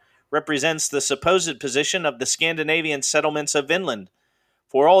thought, represents the supposed position of the Scandinavian settlements of Vinland.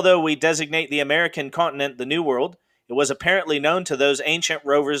 For although we designate the American continent the New World, it was apparently known to those ancient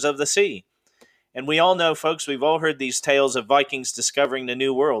rovers of the sea. And we all know, folks, we've all heard these tales of Vikings discovering the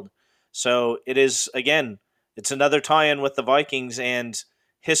New World. So it is, again, it's another tie-in with the Vikings and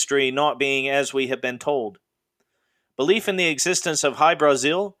history not being as we have been told. Belief in the existence of High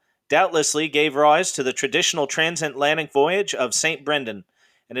Brazil doubtlessly gave rise to the traditional transatlantic voyage of St. Brendan,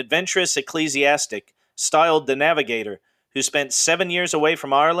 an adventurous ecclesiastic styled the Navigator, who spent 7 years away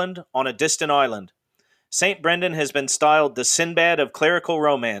from Ireland on a distant island. St. Brendan has been styled the Sinbad of clerical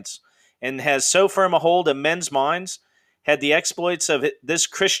romance, and has so firm a hold of men's minds, had the exploits of this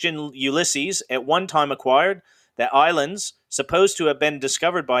Christian Ulysses at one time acquired, that islands, supposed to have been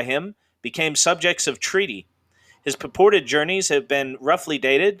discovered by him, became subjects of treaty. His purported journeys have been roughly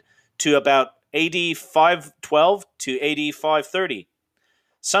dated to about AD 512 to AD 530.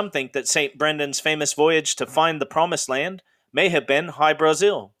 Some think that St. Brendan's famous voyage to find the Promised Land may have been High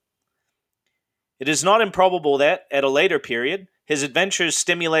Brazil. It is not improbable that, at a later period, his adventures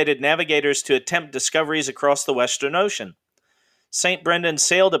stimulated navigators to attempt discoveries across the Western Ocean. St. Brendan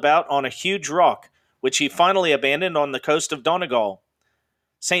sailed about on a huge rock, which he finally abandoned on the coast of Donegal.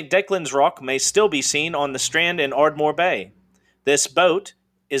 St. Declan's Rock may still be seen on the strand in Ardmore Bay. This boat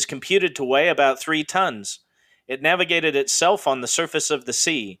is computed to weigh about 3 tons. It navigated itself on the surface of the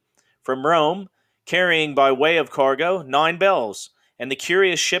sea, from Rome, carrying by way of cargo 9 bells, and the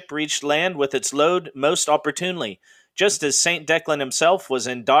curious ship reached land with its load most opportunely, just as St. Declan himself was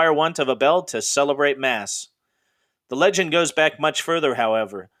in dire want of a bell to celebrate Mass. The legend goes back much further,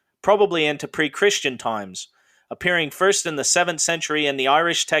 however, probably into pre-Christian times, appearing first in the 7th century in the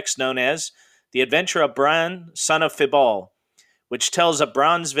Irish text known as The Adventure of Bran, Son of Fibal, which tells of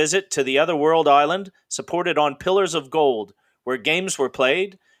Bran's visit to the otherworld island supported on pillars of gold, where games were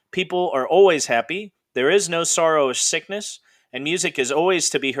played, people are always happy, there is no sorrow or sickness, and music is always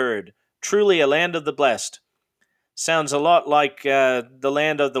to be heard. Truly a land of the blessed. Sounds a lot like the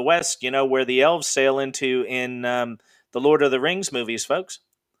land of the West, where the elves sail into in the Lord of the Rings movies, folks.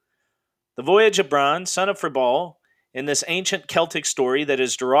 The voyage of Bran, son of Fibal, in this ancient Celtic story that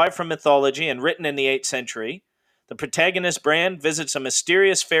is derived from mythology and written in the 8th century, the protagonist Bran visits a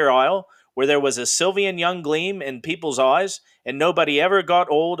mysterious fair isle where there was a sylvan young gleam in people's eyes, and nobody ever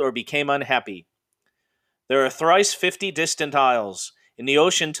got old or became unhappy. There are thrice 50 distant isles in the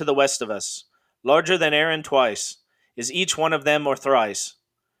ocean to the west of us, larger than Erin twice, is each one of them or thrice.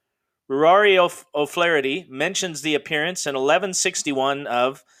 Rurari O'Flaherty mentions the appearance in 1161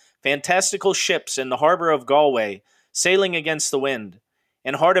 of fantastical ships in the harbour of Galway, sailing against the wind,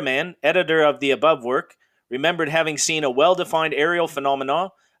 and Hardiman, editor of the above work, remembered having seen a well-defined aerial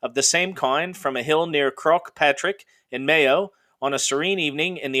phenomena of the same kind from a hill near Croagh Patrick in Mayo on a serene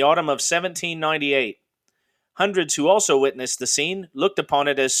evening in the autumn of 1798. Hundreds who also witnessed the scene looked upon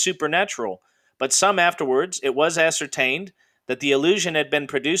it as supernatural, but some afterwards it was ascertained that the illusion had been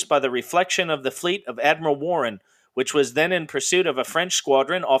produced by the reflection of the fleet of Admiral Warren, which was then in pursuit of a French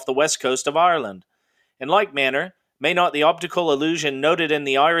squadron off the west coast of Ireland. In like manner, may not the optical illusion noted in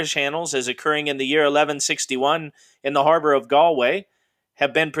the Irish annals as occurring in the year 1161 in the harbour of Galway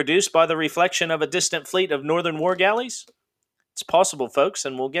have been produced by the reflection of a distant fleet of northern war galleys? It's possible, folks,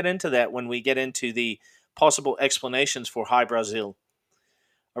 and we'll get into that when we get into the possible explanations for High Brazil.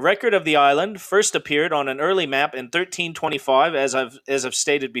 A record of the island first appeared on an early map in 1325, as I've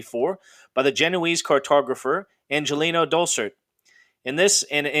stated before, by the Genoese cartographer Angelino Dolcert. In his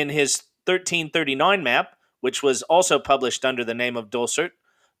 1339 map, which was also published under the name of Dolcert,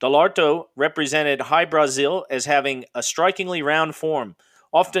 Dolarto represented High Brazil as having a strikingly round form,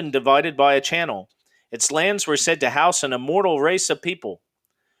 often divided by a channel. Its lands were said to house an immortal race of people.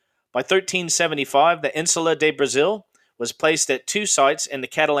 By 1375, the Insula de Brazil was placed at 2 sites in the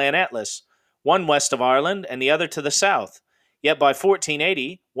Catalan Atlas, one west of Ireland and the other to the south. Yet by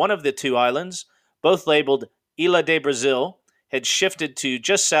 1480, one of the 2 islands, both labeled Ilha de Brazil, had shifted to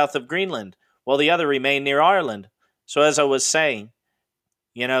just south of Greenland, while the other remained near Ireland. So as I was saying,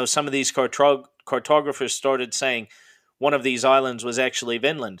 some of these cartographers started saying one of these islands was actually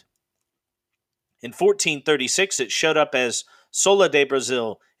Vinland. In 1436, it showed up as Sola de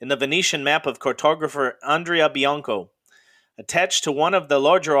Brazil in the Venetian map of cartographer Andrea Bianco. Attached to one of the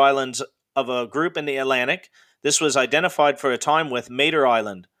larger islands of a group in the Atlantic, this was identified for a time with Mater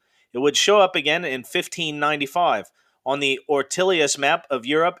Island. It would show up again in 1595 on the Ortelius map of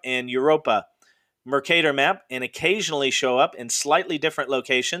Europe and Europa, Mercator map, and occasionally show up in slightly different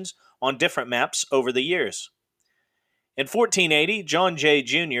locations on different maps over the years. In 1480, John Jay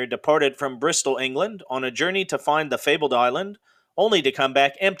Jr. departed from Bristol, England, on a journey to find the fabled island, only to come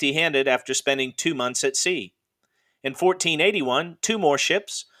back empty-handed after spending 2 months at sea. In 1481, 2 more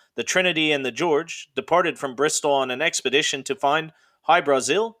ships, the Trinity and the George, departed from Bristol on an expedition to find High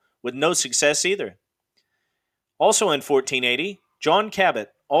Brazil, with no success either. Also in 1480, John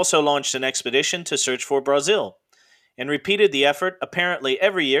Cabot also launched an expedition to search for Brazil, and repeated the effort apparently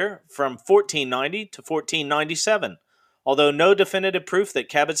every year from 1490 to 1497, although no definitive proof that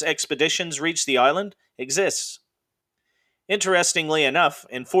Cabot's expeditions reached the island exists. Interestingly enough,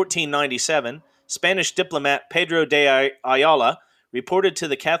 in 1497, Spanish diplomat Pedro de Ayala reported to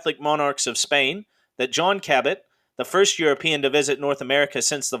the Catholic monarchs of Spain that John Cabot, the first European to visit North America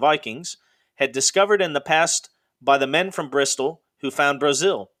since the Vikings, had discovered in the past by the men from Bristol who found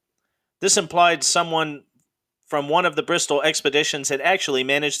Brazil. This implied someone from one of the Bristol expeditions had actually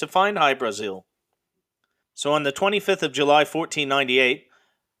managed to find High Brazil. So on the 25th of July, 1498,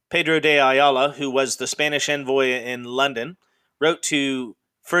 Pedro de Ayala, who was the Spanish envoy in London, wrote to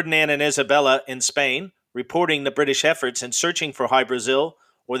Ferdinand and Isabella in Spain, reporting the British efforts in searching for High Brazil,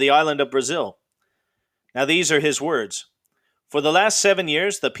 or the island of Brazil. Now these are his words. For the last 7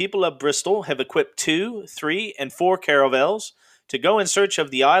 years, the people of Bristol have equipped 2, 3, and 4 caravels to go in search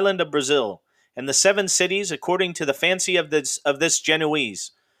of the island of Brazil, and the 7 cities according to the fancy of this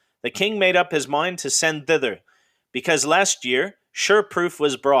Genoese. The king made up his mind to send thither, because last year sure proof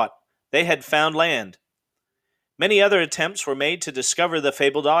was brought. They had found land. Many other attempts were made to discover the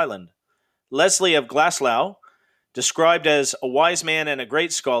fabled island. Leslie of Glasgow described as a wise man and a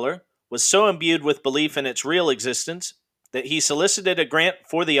great scholar, was so imbued with belief in its real existence that he solicited a grant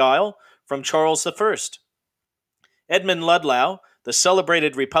for the isle from Charles I. Edmund Ludlow, the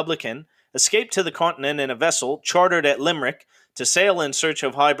celebrated Republican, escaped to the continent in a vessel chartered at Limerick to sail in search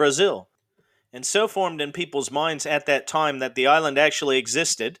of High Brazil, and so formed in people's minds at that time that the island actually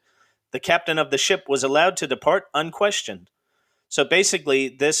existed, the captain of the ship was allowed to depart unquestioned. So basically,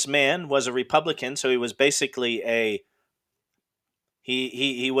 this man was a Republican, so he was basically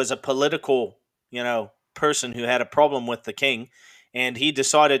he was a political, person who had a problem with the king, and he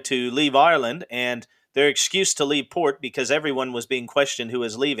decided to leave Ireland. And their excuse to leave port, because everyone was being questioned who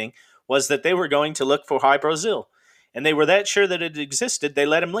was leaving, was that they were going to look for High Brazil, and they were that sure that it existed, they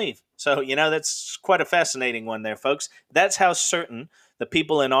let him leave. So that's quite a fascinating one there, folks. That's how certain the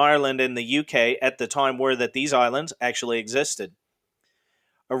people in Ireland and the UK at the time were that these islands actually existed.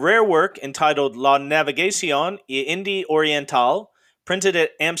 A rare work entitled La Navigación Indi Oriental, printed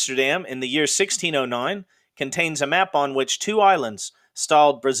at Amsterdam in the year 1609, contains a map on which two islands,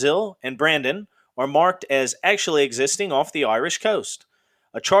 styled Brazil and Brandon, are marked as actually existing off the Irish coast.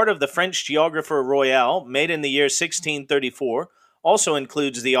 A chart of the French geographer Royal, made in the year 1634, also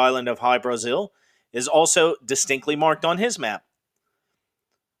includes the island of High Brazil, is also distinctly marked on his map.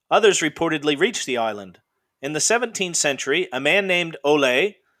 Others reportedly reached the island. In the 17th century, a man named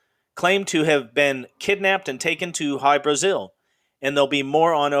Ole claimed to have been kidnapped and taken to High Brazil. And there'll be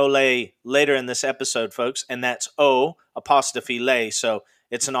more on Ole later in this episode, folks, and that's O apostrophe Le, so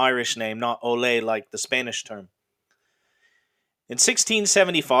it's an Irish name, not Ole like the Spanish term. In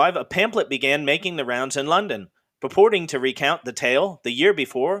 1675, a pamphlet began making the rounds in London, purporting to recount the tale, the year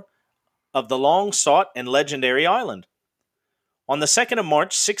before, of the long-sought and legendary island. On the 2nd of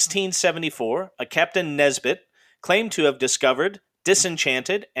March, 1674, a Captain Nesbitt claimed to have discovered,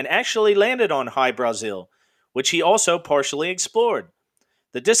 disenchanted, and actually landed on High Brazil, which he also partially explored.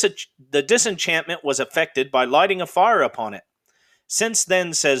 The disenchantment was effected by lighting a fire upon it. Since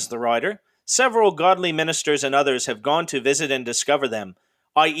then, says the writer, several godly ministers and others have gone to visit and discover them,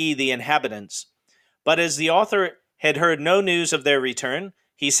 i.e. the inhabitants. But as the author had heard no news of their return,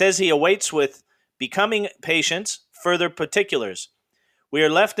 he says he awaits with becoming patience further particulars. We are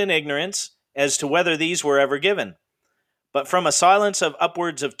left in ignorance as to whether these were ever given. But from a silence of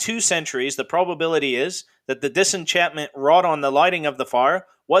upwards of 2 centuries, the probability is that the disenchantment wrought on the lighting of the fire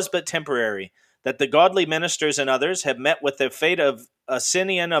was but temporary, that the godly ministers and others have met with the fate of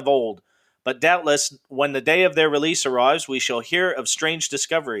Asinian of old. But doubtless, when the day of their release arrives, we shall hear of strange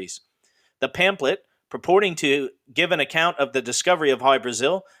discoveries. The pamphlet, purporting to give an account of the discovery of High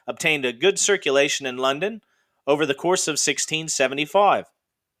Brazil, obtained a good circulation in London over the course of 1675.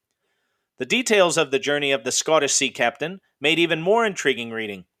 The details of the journey of the Scottish sea captain made even more intriguing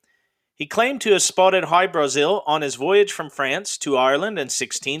reading. He claimed to have spotted High Brazil on his voyage from France to Ireland in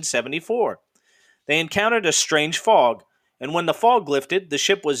 1674. They encountered a strange fog, and when the fog lifted, the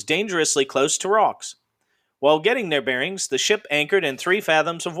ship was dangerously close to rocks. While getting their bearings, the ship anchored in 3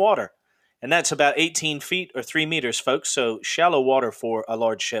 fathoms of water, and that's about 18 feet or 3 meters, folks, so shallow water for a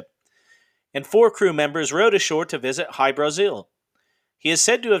large ship. And 4 crew members rowed ashore to visit High Brazil. He is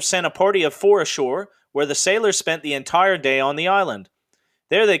said to have sent a party of 4 ashore, where the sailors spent the entire day on the island.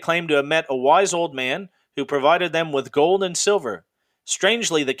 There they claimed to have met a wise old man who provided them with gold and silver.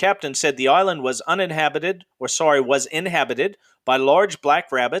 Strangely, the captain said the island was inhabited by large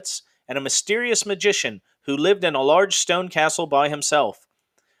black rabbits and a mysterious magician who lived in a large stone castle by himself.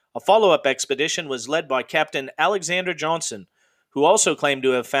 A follow-up expedition was led by Captain Alexander Johnson, who also claimed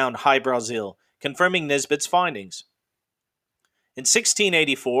to have found High Brazil, confirming Nisbet's findings. In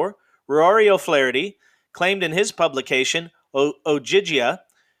 1684, Rory O'Flaherty claimed in his publication Ogygia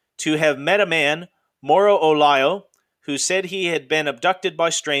to have met a man, Moro Olayo, who said he had been abducted by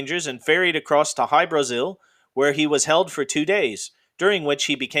strangers and ferried across to High Brazil, where he was held for 2 days, during which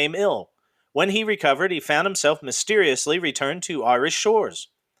he became ill. When he recovered, he found himself mysteriously returned to Irish shores.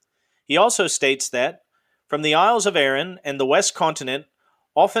 He also states that, from the Isles of Arran and the West Continent,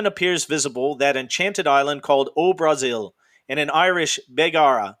 often appears visible that enchanted island called O Brazil, and in Irish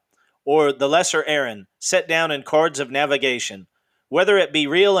Begara, or the Lesser Arran, set down in cards of navigation, whether it be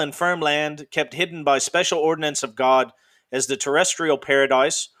real and firm land kept hidden by special ordinance of God as the terrestrial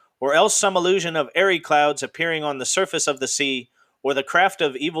paradise, or else some illusion of airy clouds appearing on the surface of the sea, or the craft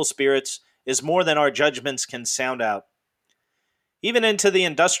of evil spirits, is more than our judgments can sound out. Even into the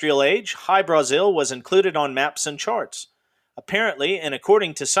industrial age, High Brazil was included on maps and charts. Apparently, and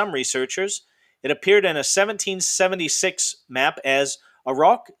according to some researchers, it appeared in a 1776 map as a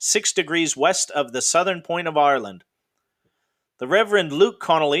rock 6 degrees west of the southern point of Ireland. The Reverend Luke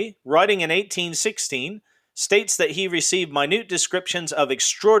Connolly, writing in 1816, states that he received minute descriptions of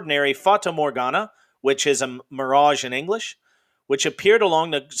extraordinary fata morgana, which is a mirage in English, which appeared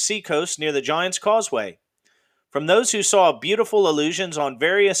along the seacoast near the Giant's Causeway. From those who saw beautiful illusions on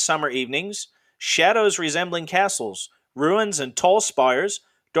various summer evenings, shadows resembling castles, ruins, and tall spires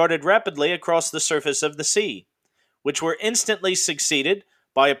darted rapidly across the surface of the sea, which were instantly succeeded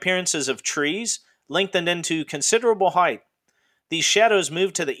by appearances of trees lengthened into considerable height. These shadows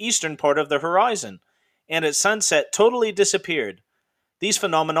moved to the eastern part of the horizon, and at sunset totally disappeared. These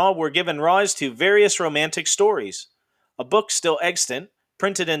phenomena were given rise to various romantic stories. A book still extant,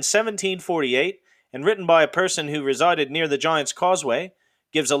 printed in 1748, and written by a person who resided near the Giant's Causeway,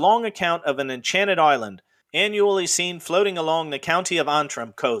 gives a long account of an enchanted island, annually seen floating along the county of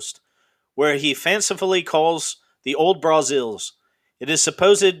Antrim coast, where he fancifully calls the Old Brazils. It is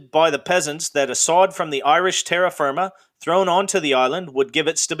supposed by the peasants that a sod from the Irish terra firma thrown onto the island would give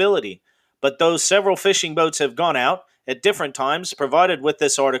it stability, but though several fishing boats have gone out, at different times, provided with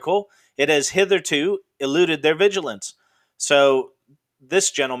this article, it has hitherto eluded their vigilance. So,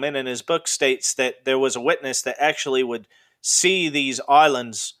 this gentleman in his book states that there was a witness that actually would see these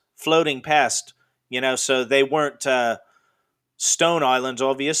islands floating past, so they weren't stone islands,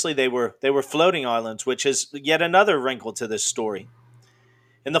 obviously, they were floating islands, which is yet another wrinkle to this story.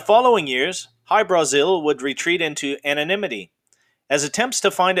 In the following years, High Brazil would retreat into anonymity. As attempts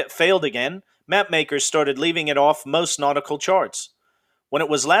to find it failed again, mapmakers started leaving it off most nautical charts. When it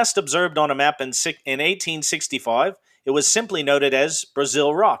was last observed on a map in 1865, it was simply noted as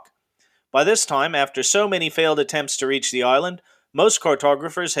Brazil Rock. By this time, after so many failed attempts to reach the island, most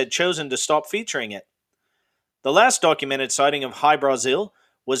cartographers had chosen to stop featuring it. The last documented sighting of High Brazil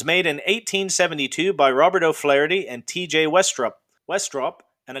was made in 1872 by Robert O'Flaherty and T.J. Westrop. Westrop,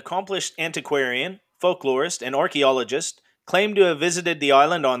 an accomplished antiquarian, folklorist, and archaeologist, claimed to have visited the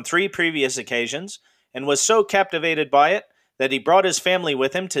island on 3 previous occasions, and was so captivated by it that he brought his family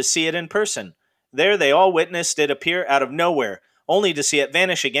with him to see it in person. There they all witnessed it appear out of nowhere, only to see it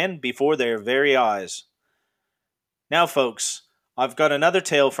vanish again before their very eyes. Now, folks, I've got another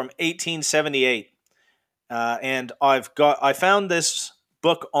tale from 1878, and I found this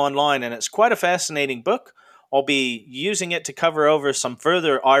book online, and it's quite a fascinating book. I'll be using it to cover over some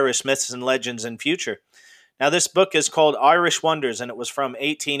further Irish myths and legends in future. Now, this book is called Irish Wonders, and it was from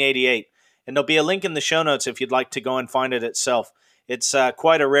 1888. And there'll be a link in the show notes if you'd like to go and find it itself. It's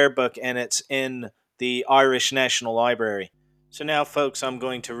quite a rare book, and it's in the Irish National Library. So now, folks, I'm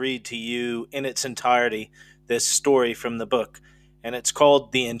going to read to you in its entirety this story from the book, and it's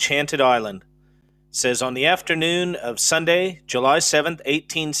called The Enchanted Island. It says, on the afternoon of Sunday, July 7th,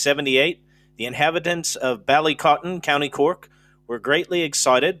 1878, the inhabitants of Ballycotton, County Cork, were greatly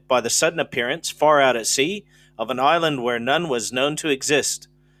excited by the sudden appearance, far out at sea, of an island where none was known to exist.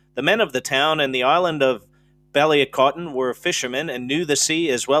 The men of the town and the island of Ballycotton were fishermen and knew the sea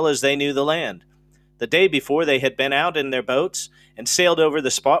as well as they knew the land. The day before they had been out in their boats and sailed over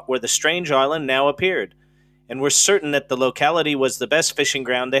the spot where the strange island now appeared, and were certain that the locality was the best fishing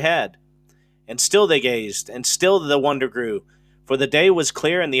ground they had. And still they gazed, and still the wonder grew, for the day was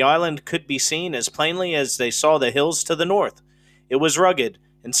clear and the island could be seen as plainly as they saw the hills to the north. It was rugged,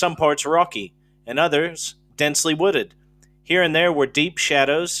 in some parts rocky, and others densely wooded. Here and there were deep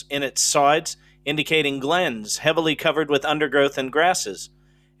shadows in its sides, indicating glens heavily covered with undergrowth and grasses.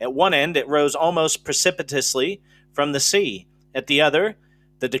 At one end it rose almost precipitously from the sea. At the other,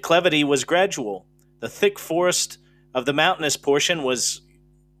 the declivity was gradual. The thick forest of the mountainous portion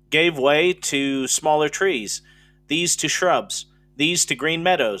gave way to smaller trees, these to shrubs, these to green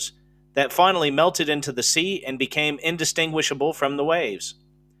meadows, that finally melted into the sea and became indistinguishable from the waves.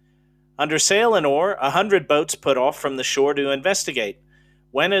 Under sail and oar, 100 boats put off from the shore to investigate.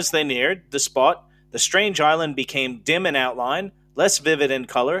 When, as they neared the spot, the strange island became dim in outline, less vivid in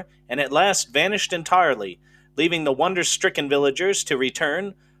color, and at last vanished entirely, leaving the wonder-stricken villagers to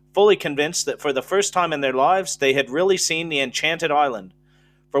return, fully convinced that for the first time in their lives they had really seen the enchanted island.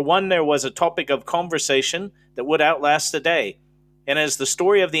 For one, there was a topic of conversation that would outlast the day, and as the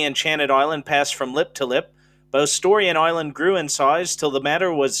story of the enchanted island passed from lip to lip, both story and island grew in size till the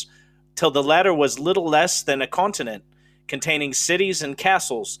latter was little less than a continent, containing cities and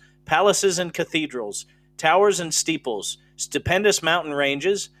castles, palaces and cathedrals, towers and steeples, stupendous mountain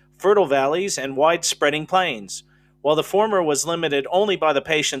ranges, fertile valleys, and wide-spreading plains. While the former was limited only by the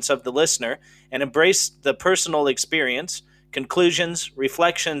patience of the listener and embraced the personal experience, conclusions,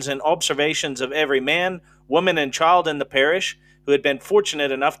 reflections, and observations of every man, woman, and child in the parish who had been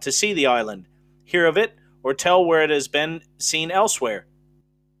fortunate enough to see the island, hear of it, or tell where it has been seen elsewhere.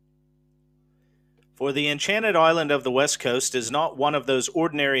 For the enchanted island of the west coast is not one of those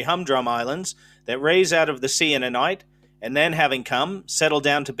ordinary humdrum islands that raise out of the sea in a night, and then, having come, settle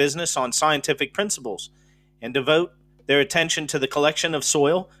down to business on scientific principles, and devote their attention to the collection of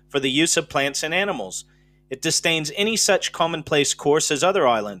soil for the use of plants and animals. It disdains any such commonplace course as other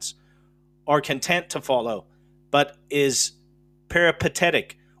islands are content to follow, but is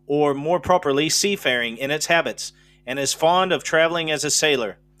peripatetic, or more properly seafaring in its habits, and is fond of traveling as a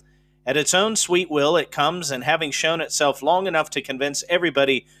sailor. At its own sweet will it comes, and having shown itself long enough to convince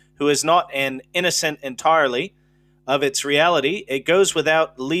everybody who is not an innocent entirely of its reality, it goes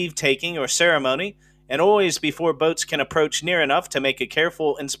without leave-taking or ceremony, and always before boats can approach near enough to make a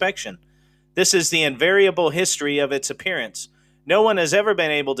careful inspection. This is the invariable history of its appearance. No one has ever been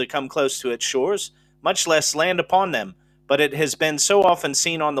able to come close to its shores, much less land upon them, but it has been so often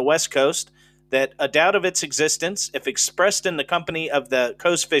seen on the west coast that a doubt of its existence, if expressed in the company of the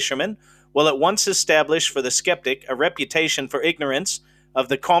coast fishermen, will at once establish for the skeptic a reputation for ignorance of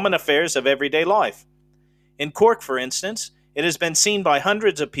the common affairs of everyday life. In Cork, for instance, it has been seen by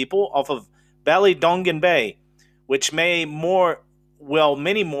hundreds of people off of Ballydongan Bay, which many more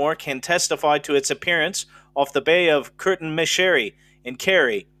can testify to its appearance off the Bay of Curtin-Misherry in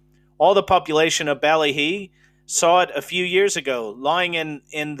Kerry. All the population of Ballyhee saw it a few years ago, lying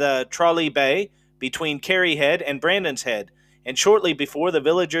in the Trolley Bay between Kerry Head and Brandon's Head, and shortly before the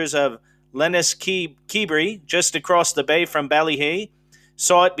villagers of Lennox-Keebry, just across the bay from Ballyhee,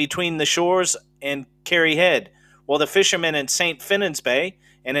 saw it between the shores and Kerry Head, while the fishermen in St. Finnan's Bay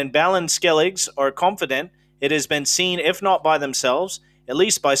and in Ballinskelligs are confident it has been seen, if not by themselves, at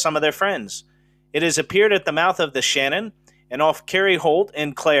least by some of their friends. It has appeared at the mouth of the Shannon and off Kerry Holt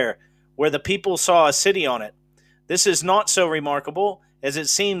in Clare, where the people saw a city on it. This is not so remarkable as it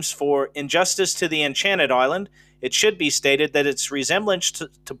seems, for in justice to the enchanted island, it should be stated that its resemblance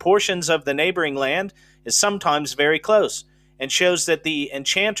to portions of the neighboring land is sometimes very close, and shows that the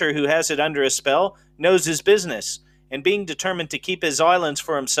enchanter who has it under a spell knows his business, and being determined to keep his islands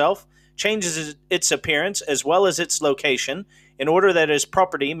for himself, changes its appearance as well as its location, in order that his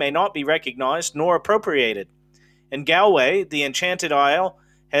property may not be recognized nor appropriated. In Galway, the enchanted isle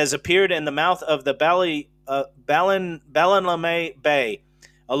has appeared in the mouth of the Ballinamay Bay,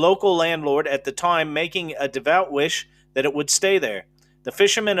 a local landlord at the time making a devout wish that it would stay there. The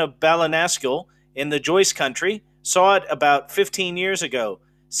fishermen of Ballinaskel in the Joyce country saw it about 15 years ago,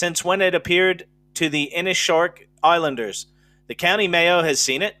 since when it appeared to the Inishark Islanders. The County Mayo has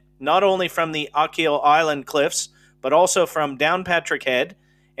seen it, not only from the Achill Island cliffs, but also from Downpatrick Head,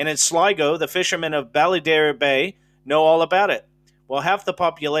 and in Sligo the fishermen of Ballydare Bay know all about it, while half the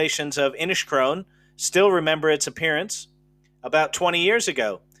populations of Inishcrone still remember its appearance about 20 years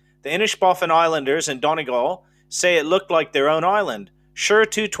ago. The Inishboffin Islanders in Donegal say it looked like their own island. Sure,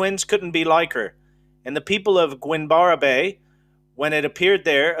 two twins couldn't be like her. And the people of Gwynbarra Bay, when it appeared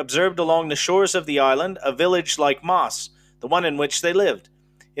there, observed along the shores of the island a village like Moss, the one in which they lived.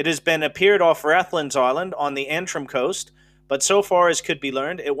 It has been appeared off Rathlin's Island on the Antrim coast, but so far as could be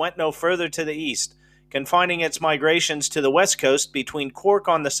learned, it went no further to the east, confining its migrations to the west coast between Cork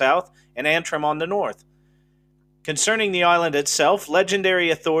on the south and Antrim on the north. Concerning the island itself, legendary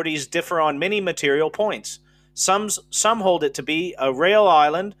authorities differ on many material points. Some hold it to be a real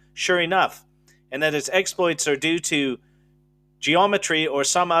island, sure enough, and that its exploits are due to geometry or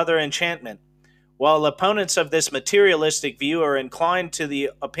some other enchantment, while opponents of this materialistic view are inclined to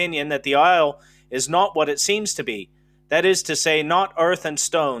the opinion that the isle is not what it seems to be, that is to say, not earth and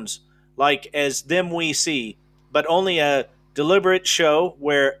stones, like as them we see, but only a deliberate show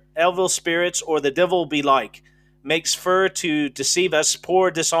where evil spirits or the devil belike makes fur to deceive us poor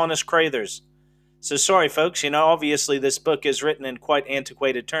dishonest crathers. So sorry folks, obviously this book is written in quite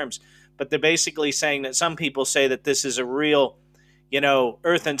antiquated terms, but they're basically saying that some people say that this is a real,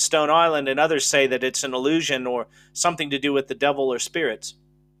 earth and stone island, and others say that it's an illusion or something to do with the devil or spirits.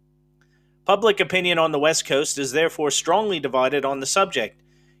 Public opinion on the West Coast is therefore strongly divided on the subject.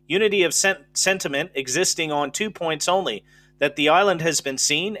 Unity of sentiment existing on 2 points only: that the island has been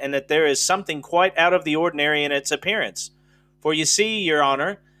seen, and that there is something quite out of the ordinary in its appearance. For you see, your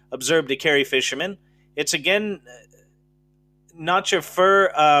honour, observed a Kerry fisherman, it's again not your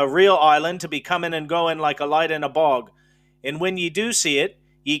real island to be coming and going like a light in a bog. And when ye do see it,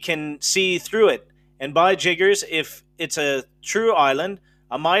 ye can see through it. And by jiggers, if it's a true island,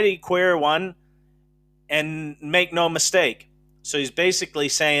 a mighty queer one, and make no mistake. So he's basically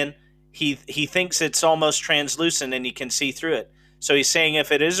saying he thinks it's almost translucent and you can see through it. So he's saying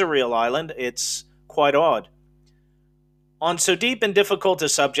if it is a real island, it's quite odd. On so deep and difficult a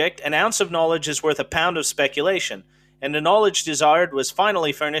subject, an ounce of knowledge is worth a pound of speculation, and the knowledge desired was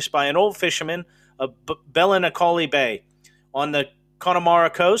finally furnished by an old fisherman of Ballinacally Bay on the Connemara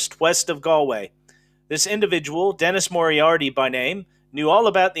coast west of Galway. This individual, Dennis Moriarty by name, knew all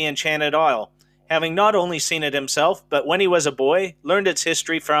about the Enchanted Isle, having not only seen it himself, but when he was a boy, learned its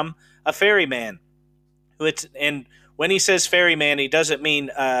history from a ferryman. And when he says ferryman, he doesn't mean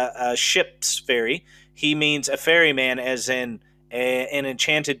a ship's ferry. He means a ferryman, as in an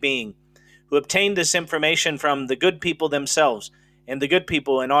enchanted being, who obtained this information from the good people themselves, and the good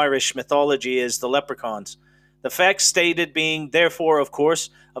people in Irish mythology is the leprechauns. The facts stated being, therefore, of course,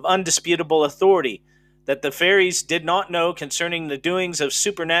 of undisputable authority, that the fairies did not know concerning the doings of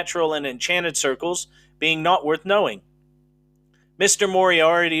supernatural and enchanted circles, being not worth knowing. Mr.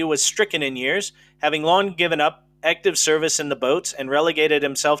 Moriarty was stricken in years, having long given up active service in the boats and relegated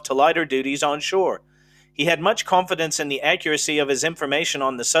himself to lighter duties on shore. He had much confidence in the accuracy of his information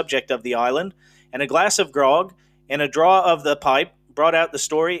on the subject of the island, and a glass of grog and a draw of the pipe brought out the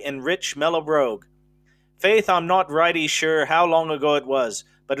story in rich, mellow brogue. Faith, I'm not righty sure how long ago it was,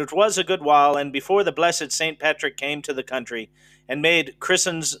 but it was a good while, and before the blessed St. Patrick came to the country, and made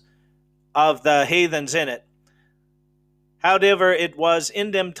christens of the heathens in it. However, it was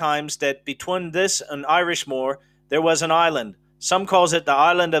in them times that between this and Irishmore there was an island. Some calls it the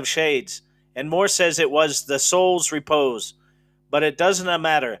Island of Shades, and more says it was the soul's repose. But it doesn't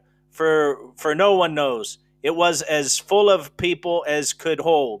matter, for no one knows. It was as full of people as could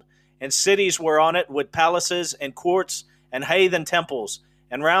hold, and cities were on it with palaces and courts and heathen temples,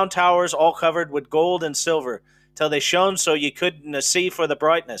 and round towers all covered with gold and silver, till they shone so you couldn't see for the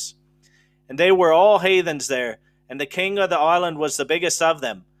brightness. And they were all heathens there, and the king of the island was the biggest of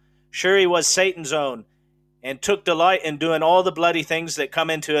them. Sure he was Satan's own, and took delight in doing all the bloody things that come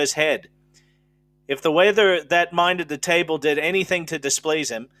into his head. If the waiter that minded the table did anything to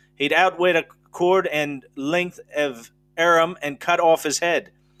displease him, he'd outwit a cord and length of arum and cut off his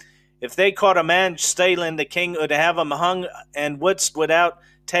head. If they caught a man stealing, the king would have him hung and wouldst without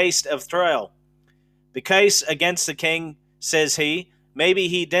taste of trial. The case against the king, says he, maybe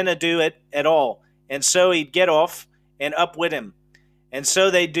he didn't do it at all, and so he'd get off and up with him. And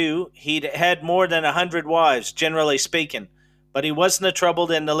so they do. He'd had more than 100 wives, generally speaking, but he wasn't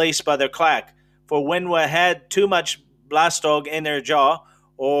troubled in the least by their clack, for when we had too much blastog in their jaw,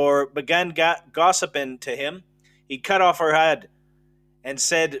 or begun gossiping to him, he'd cut off her head, and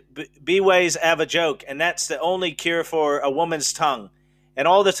said, "Beways have a joke, and that's the only cure for a woman's tongue." And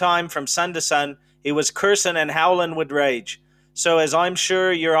all the time, from sun to sun, he was cursing and howling with rage. So as I'm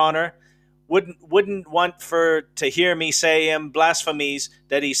sure, your honour, wouldn't want for to hear me say him blasphemies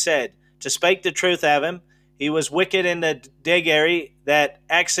that he said. To spake the truth of him, he was wicked in the diggery that,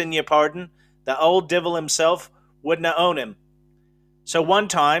 axing your pardon, the old divil himself wouldn't own him. So one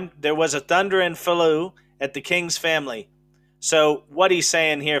time, there was a thundering falloo at the king's family. So what he's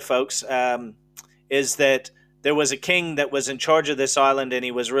saying here, folks, is that there was a king that was in charge of this island, and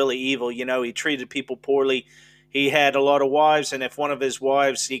he was really evil. You know, he treated people poorly. He had a lot of wives, and if one of his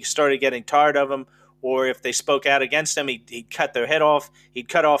wives, he started getting tired of them, or if they spoke out against him, he'd cut their head off. He'd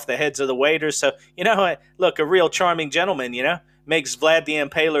cut off the heads of the waiters. So, you know, look, a real charming gentleman, you know, makes Vlad the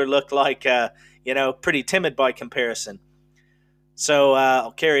Impaler look like, pretty timid by comparison. So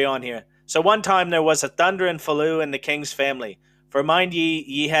I'll carry on here. So one time there was a thunder and falloo in the king's family. For mind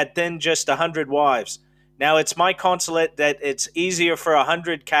ye had then just 100 wives. Now it's my consolate that it's easier for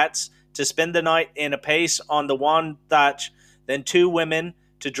 100 cats to spend the night in a pace on the one thatch than 2 women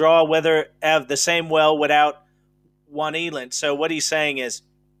to draw whether have the same well without one eland. So what he's saying is,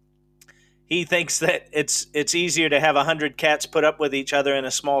 he thinks that it's easier to have 100 cats put up with each other in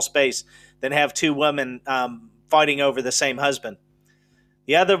a small space than have 2 women fighting over the same husband.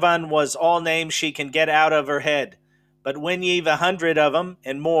 The other one was all names she can get out of her head. But when ye've 100 of 'em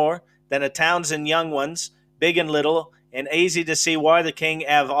and more, than a townsend young ones, big and little, and easy to see why the king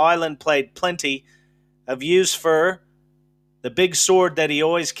av island played plenty of use for the big sword that he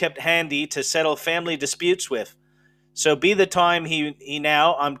always kept handy to settle family disputes with. So be the time he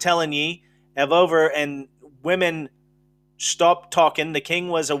now, I'm telling ye, have over and women stopped talking. The king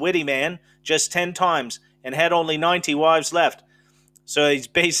was a witty man, just 10 times, and had only 90 wives left. So he's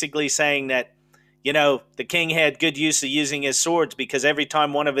basically saying that, you know, the king had good use of using his swords, because every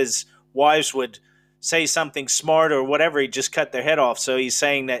time one of his wives would say something smart or whatever, he'd just cut their head off. So he's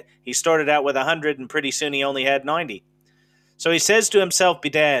saying that he started out with 100 and pretty soon he only had 90. So he says to himself,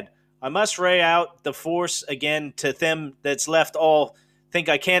 bedad, I must ray out the force again to them that's left all think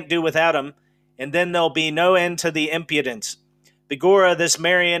I can't do without 'em, and then there'll be no end to the impudence. Begorra, this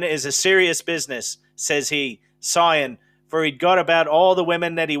marrying is a serious business, says he, sighing, for he'd got about all the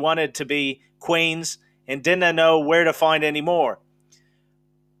women that he wanted to be queens and didn't know where to find any more.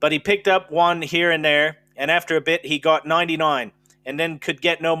 but he picked up one here and there, and after a bit he got 99, and then could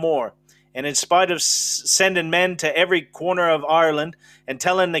get no more. And in spite of sending men to every corner of Ireland and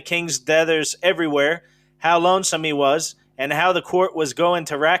telling the king's debtors everywhere how lonesome he was, and how the court was going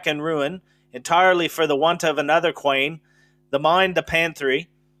to rack and ruin, entirely for the want of another queen, the mind the panthery,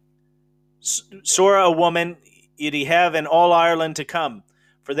 sore a woman you'd he have in all Ireland to come,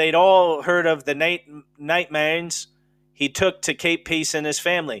 for they'd all heard of the nightmares he took to keep peace in his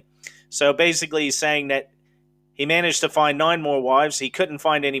family. So basically he's saying that he managed to find 9 more wives. He couldn't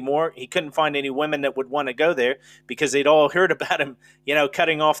find any more. He couldn't find any women that would want to go there because they'd all heard about him,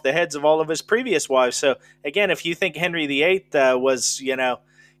 cutting off the heads of all of his previous wives. So again, if you think Henry VIII was,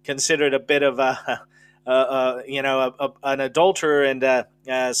 considered a bit of an adulterer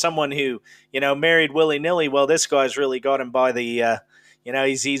and someone who, married willy-nilly, well, this guy's really got him by the,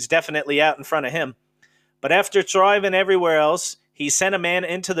 he's definitely out in front of him. But after thriving everywhere else, he sent a man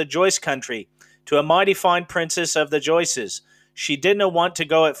into the Joyce country to a mighty fine princess of the Joyces. She didn't want to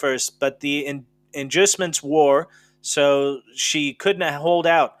go at first, but the inducements wore, so she couldn't hold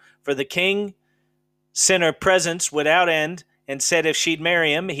out. For the king sent her presents without end, and said if she'd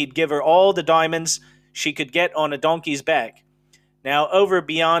marry him, he'd give her all the diamonds she could get on a donkey's back. Now, over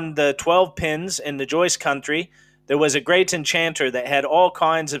beyond the 12 pins in the Joyce country, there was a great enchanter that had all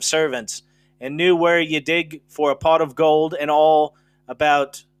kinds of servants, and knew where you dig for a pot of gold and all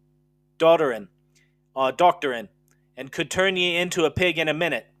about doctorin', and could turn ye into a pig in a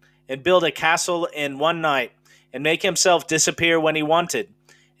minute, and build a castle in one night, and make himself disappear when he wanted,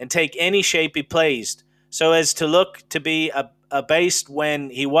 and take any shape he pleased, so as to look to be a beast when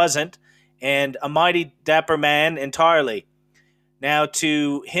he wasn't, and a mighty dapper man entirely. Now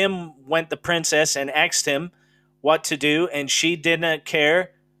to him went the princess and asked him what to do, and she didn't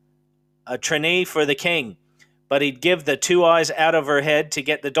care a trenny for the king, but he'd give the 2 eyes out of her head to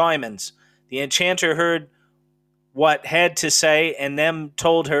get the diamonds. The enchanter heard what had to say, and them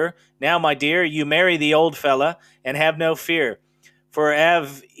told her, "Now, my dear, you marry the old fella, and have no fear. For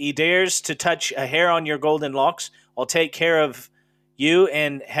av he dares to touch a hair on your golden locks, I'll take care of you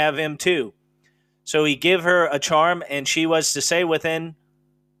and have him too." So he give her a charm, and she was to say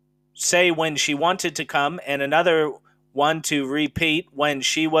when she wanted to come, and another one to repeat when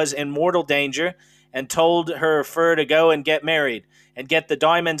she was in mortal danger, and told her fur to go and get married, and get the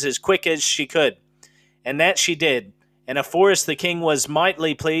diamonds as quick as she could. And that she did. And aforest the king was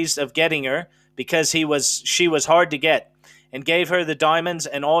mightily pleased of getting her, because she was hard to get, and gave her the diamonds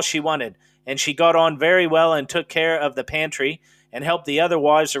and all she wanted. And she got on very well and took care of the pantry, and helped the other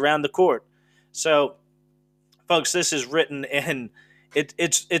wives around the court. So, folks, this is written in...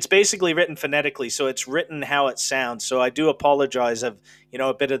 It's basically written phonetically, so it's written how it sounds. So I do apologize of,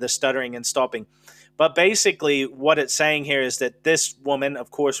 a bit of the stuttering and stopping. But basically what it's saying here is that this woman,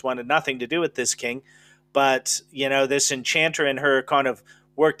 of course, wanted nothing to do with this king. But, this enchanter and her kind of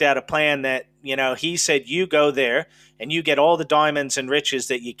worked out a plan that, he said, you go there and you get all the diamonds and riches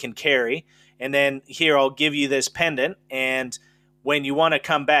that you can carry. And then here, I'll give you this pendant. And when you want to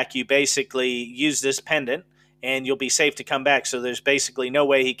come back, you basically use this pendant, and you'll be safe to come back. So there's basically no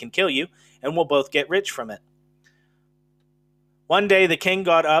way he can kill you, and we'll both get rich from it. One day the king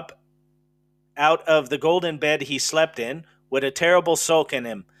got up out of the golden bed he slept in, with a terrible sulk in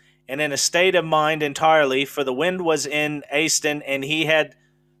him, and in a state of mind entirely, for the wind was in Aston, and he had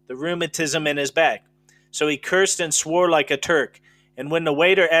the rheumatism in his back. So he cursed and swore like a Turk, and when the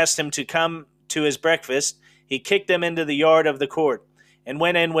waiter asked him to come to his breakfast, he kicked him into the yard of the court, and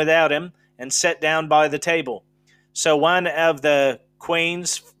went in without him, and sat down by the table. So one of the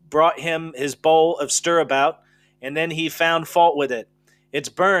queens brought him his bowl of stirabout, and then he found fault with it. "It's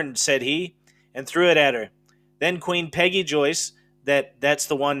burned," said he, and threw it at her. Then Queen Peggy Joyce, that's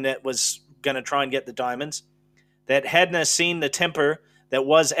the one that was going to try and get the diamonds, that hadn't seen the temper that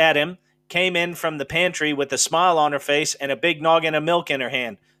was at him, came in from the pantry with a smile on her face and a big noggin of milk in her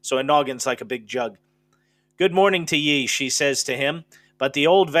hand. So a noggin's like a big jug. "Good morning to ye," she says to him, but the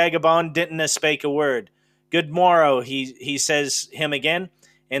old vagabond didn't spake a word. "Good morrow," he says him again,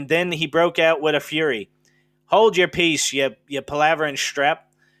 and then he broke out with a fury. "Hold your peace, you palaverin'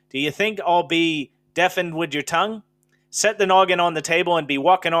 strap. Do you think I'll be deafened with your tongue? Set the noggin on the table and be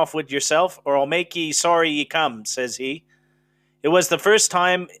walking off with yourself, or I'll make ye sorry ye come," says he. It was the first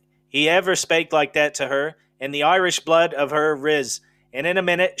time he ever spake like that to her, and the Irish blood of her riz, and in a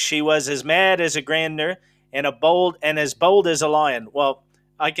minute she was as mad as a grander, and as bold as a lion. Well,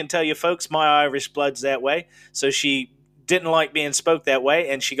 I can tell you, folks, my Irish blood's that way. So she didn't like being spoke that way,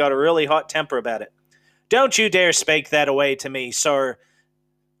 and she got a really hot temper about it. "Don't you dare spake that away to me, sir,"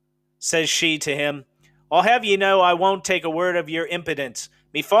 says she to him. "I'll have ye know I won't take a word of your impudence,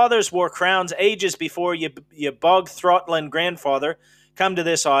 Me fathers wore crowns ages before your bog-throttling grandfather come to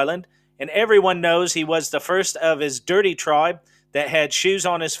this island, and everyone knows he was the first of his dirty tribe that had shoes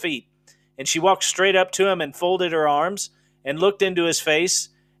on his feet. And she walked straight up to him and folded her arms and looked into his face,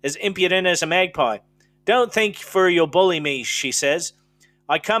 as impudent as a magpie. Don't think for you'll bully me, she says.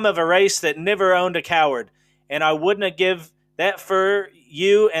 I come of a race that never owned a coward, and I wouldn't give that for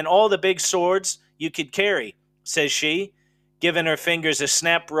you and all the big swords you could carry, says she, giving her fingers a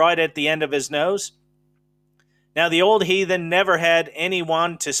snap right at the end of his nose. Now the old heathen never had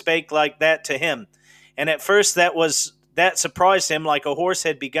anyone to spake like that to him, and at first that surprised him like a horse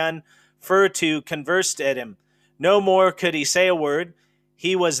had begun fur to converse at him. No more could he say a word.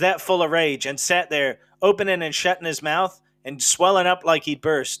 He was that full of rage, and sat there, opening and shutting his mouth, and swelling up like he'd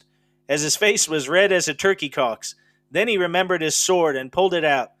burst, as his face was red as a turkey cock's. Then he remembered his sword, and pulled it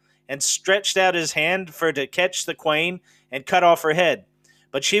out, and stretched out his hand for to catch the queen, and cut off her head.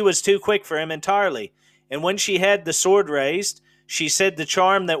 But she was too quick for him entirely, and when she had the sword raised, she said the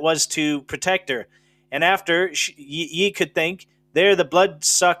charm that was to protect her, and after ye could think, there the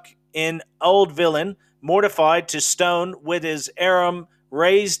blood-suck in old villain, mortified to stone, with his arm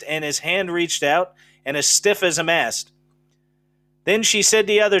raised and his hand reached out, and as stiff as a mast. Then she said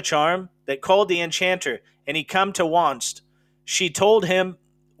the other charm, that called the enchanter, and he come to onst. She told him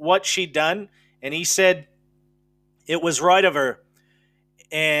what she'd done, and he said it was right of her,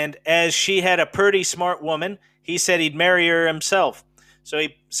 and as she had a purty smart woman, he said he'd marry her himself.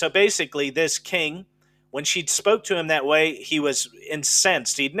 So basically, this king, when she spoke to him that way, he was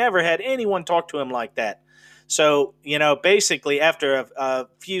incensed. He'd never had anyone talk to him like that. So, basically, after a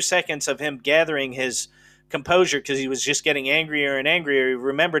few seconds of him gathering his composure, because he was just getting angrier and angrier, he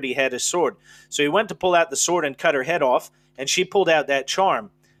remembered he had his sword. So he went to pull out the sword and cut her head off, and she pulled out that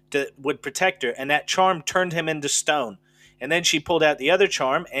charm that would protect her, and that charm turned him into stone. And then she pulled out the other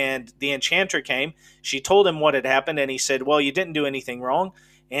charm, and the enchanter came. She told him what had happened, and he said, well, you didn't do anything wrong.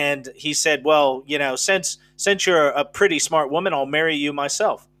 And he said, well, since you're a pretty smart woman, I'll marry you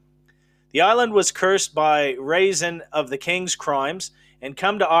myself. The island was cursed by reason of the king's crimes, and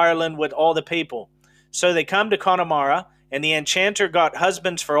come to Ireland with all the people. So they come to Connemara, and the enchanter got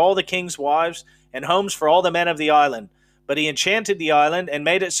husbands for all the king's wives, and homes for all the men of the island. But he enchanted the island, and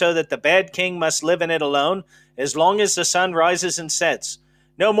made it so that the bad king must live in it alone, as long as the sun rises and sets.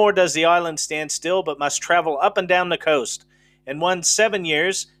 No more does the island stand still, but must travel up and down the coast. And once 7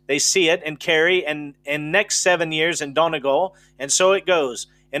 years they see it and carry, and next 7 years in Donegal, and so it goes,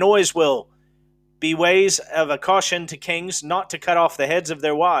 and always will be ways of a caution to kings not to cut off the heads of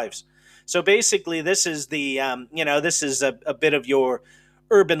their wives. So basically, this is this is a bit of your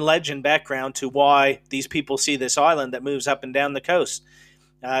urban legend background to why these people see this island that moves up and down the coast.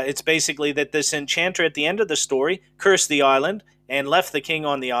 It's basically that this enchanter at the end of the story cursed the island and left the king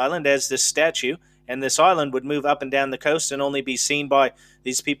on the island as this statue, and this island would move up and down the coast and only be seen by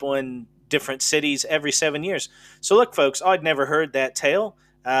these people in different cities every 7 years. So look, folks, I'd never heard that tale.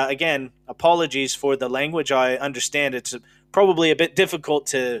 Again, apologies for the language. I understand it's probably a bit difficult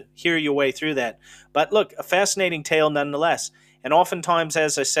to hear your way through that. But look, a fascinating tale nonetheless. And oftentimes,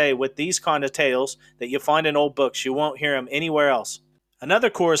 as I say, with these kind of tales that you find in old books, you won't hear them anywhere else. Another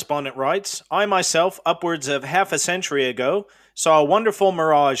correspondent writes, I myself, upwards of half a century ago, saw a wonderful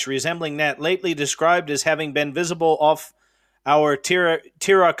mirage resembling that lately described as having been visible off our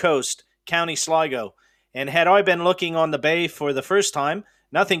Tira coast, County Sligo. And had I been looking on the bay for the first time,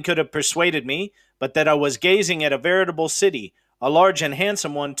 nothing could have persuaded me but that I was gazing at a veritable city, a large and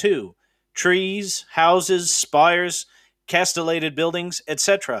handsome one too. Trees, houses, spires, castellated buildings,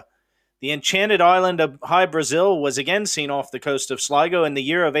 etc. The enchanted island of High Brazil was again seen off the coast of Sligo in the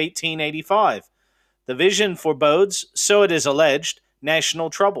year of 1885. The vision forebodes, so it is alleged,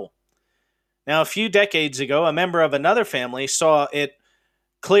 national trouble. Now, a few decades ago, a member of another family saw it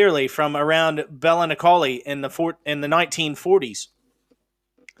clearly from around Ballinacally in the 1940s.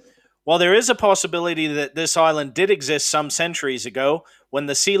 While there is a possibility that this island did exist some centuries ago, when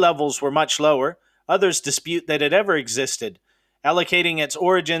the sea levels were much lower, others dispute that it ever existed, allocating its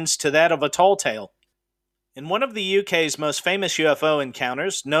origins to that of a tall tale. In one of the UK's most famous UFO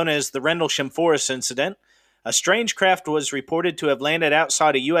encounters, known as the Rendlesham Forest Incident, a strange craft was reported to have landed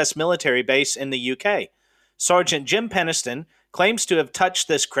outside a US military base in the UK. Sergeant Jim Peniston claims to have touched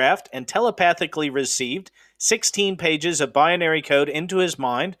this craft and telepathically received 16 pages of binary code into his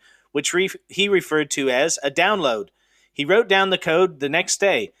mind, which he referred to as a download. He wrote down the code the next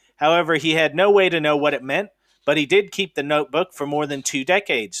day. However, he had no way to know what it meant, but he did keep the notebook for more than 2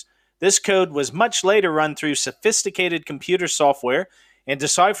 decades. This code was much later run through sophisticated computer software and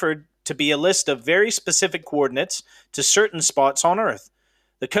deciphered to be a list of very specific coordinates to certain spots on Earth.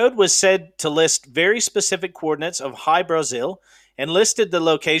 The code was said to list very specific coordinates of high Brazil and listed the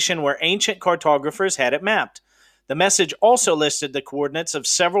location where ancient cartographers had it mapped. The message also listed the coordinates of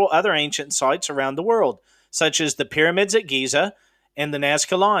several other ancient sites around the world, such as the pyramids at Giza and the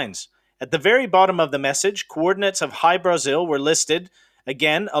Nazca Lines. At the very bottom of the message, coordinates of high Brazil were listed,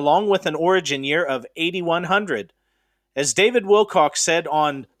 again, along with an origin year of 8100. As David Wilcox said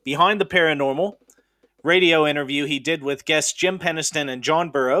on Behind the Paranormal radio interview he did with guests Jim Peniston and John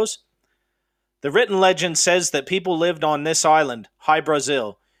Burroughs, the written legend says that people lived on this island, High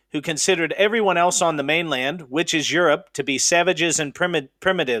Brazil, who considered everyone else on the mainland, which is Europe, to be savages and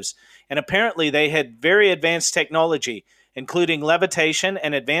primitives, and apparently they had very advanced technology, including levitation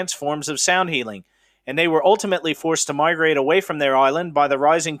and advanced forms of sound healing, and they were ultimately forced to migrate away from their island by the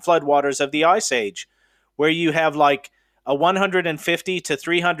rising floodwaters of the Ice Age, where you have like a 150 to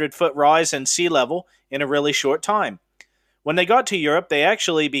 300 foot rise in sea level in a really short time. When they got to Europe, they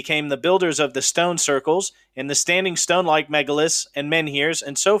actually became the builders of the stone circles and the standing stone-like megaliths and menhirs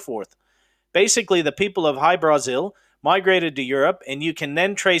and so forth. Basically, the people of High Brazil migrated to Europe, and you can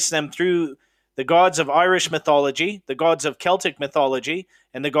then trace them through the gods of Irish mythology, the gods of Celtic mythology,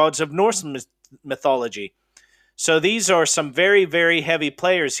 and the gods of Norse mythology. So these are some very, very heavy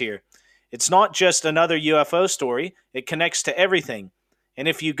players here. It's not just another UFO story, it connects to everything. And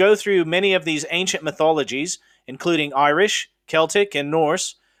if you go through many of these ancient mythologies, including Irish, Celtic, and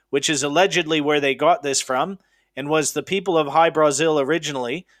Norse, which is allegedly where they got this from, and was the people of High Brazil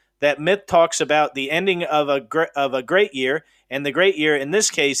originally, that myth talks about the ending of a great year, and the great year in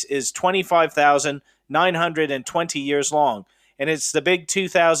this case is 25,920 years long, and it's the big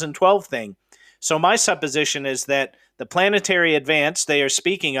 2012 thing. So my supposition is that the planetary advance they are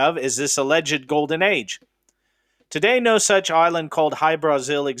speaking of is this alleged golden age. Today, no such island called High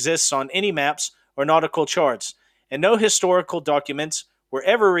Brazil exists on any maps or nautical charts, and no historical documents were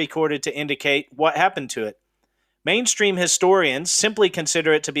ever recorded to indicate what happened to it. Mainstream historians simply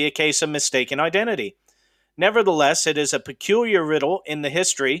consider it to be a case of mistaken identity. Nevertheless, it is a peculiar riddle in the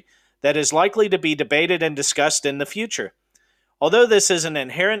history that is likely to be debated and discussed in the future. Although this is an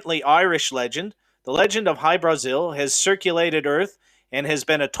inherently Irish legend, the legend of High Brazil has circulated Earth and has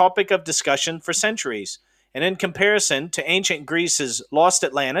been a topic of discussion for centuries. And in comparison to ancient Greece's lost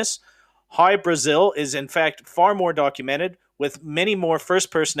Atlantis, High Brazil is in fact far more documented, with many more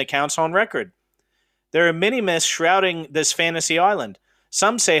first-person accounts on record. There are many myths shrouding this fantasy island.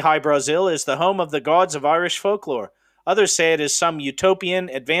 Some say High Brazil is the home of the gods of Irish folklore. Others say it is some utopian,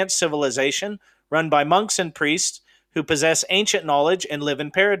 advanced civilization run by monks and priests who possess ancient knowledge and live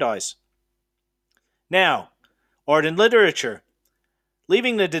in paradise. Now, art and literature.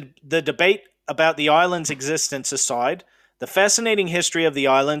 Leaving the debate about the island's existence aside, the fascinating history of the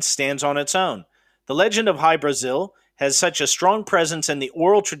island stands on its own. The legend of High Brazil has such a strong presence in the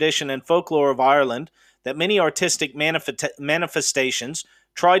oral tradition and folklore of Ireland that many artistic manifestations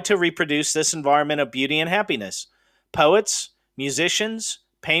tried to reproduce this environment of beauty and happiness. Poets, musicians,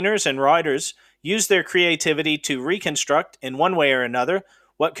 painters, and writers used their creativity to reconstruct, in one way or another,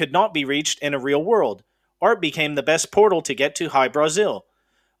 what could not be reached in a real world. Art became the best portal to get to High Brazil.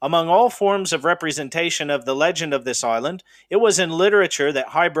 Among all forms of representation of the legend of this island, it was in literature that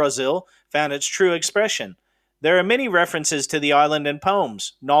High Brazil found its true expression. There are many references to the island in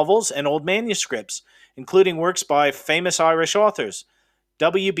poems, novels, and old manuscripts, including works by famous Irish authors.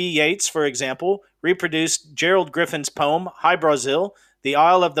 W.B. Yeats, for example, reproduced Gerald Griffin's poem, High Brazil, the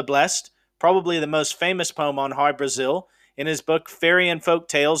Isle of the Blessed, probably the most famous poem on High Brazil, in his book Fairy and Folk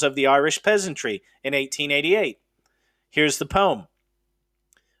Tales of the Irish Peasantry in 1888. Here's the poem.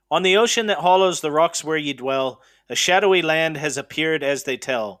 On the ocean that hollows the rocks where ye dwell, a shadowy land has appeared as they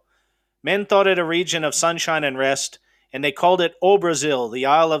tell. Men thought it a region of sunshine and rest, and they called it O Brazil, the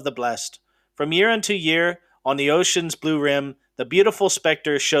Isle of the Blessed. From year unto year, on the ocean's blue rim, the beautiful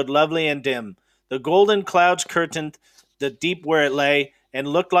spectre showed lovely and dim. The golden clouds curtained the deep where it lay, and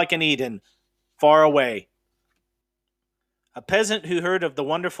looked like an Eden, far away. A peasant who heard of the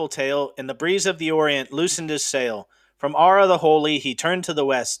wonderful tale, in the breeze of the Orient loosened his sail. From Ara the holy he turned to the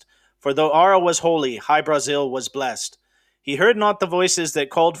west, for though Ara was holy, High Brazil was blessed. He heard not the voices that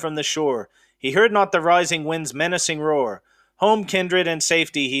called from the shore, he heard not the rising wind's menacing roar. Home, kindred, and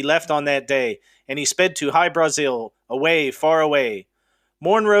safety he left on that day, and he sped to High Brazil, away, far away.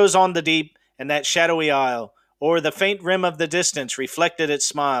 Morn rose on the deep, and that shadowy isle, o'er the faint rim of the distance reflected its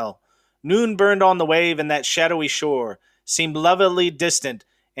smile. Noon burned on the wave, and that shadowy shore seemed lovelily distant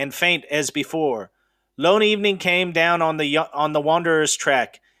and faint as before. Lone evening came down on the wanderer's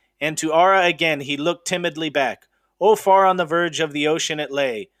track, and to Ara again he looked timidly back. Oh, far on the verge of the ocean it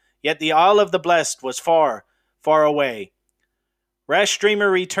lay, yet the Isle of the Blessed was far, far away. Rash dreamer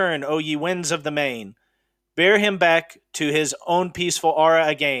return, O ye winds of the main. Bear him back to his own peaceful aura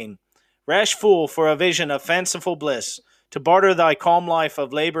again. Rash fool, for a vision of fanciful bliss, to barter thy calm life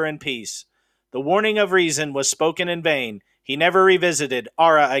of labor and peace. The warning of reason was spoken in vain. He never revisited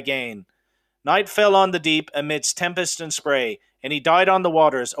Ara again. Night fell on the deep amidst tempest and spray, and he died on the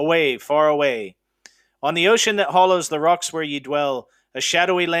waters, away, far away. On the ocean that hollows the rocks where ye dwell, a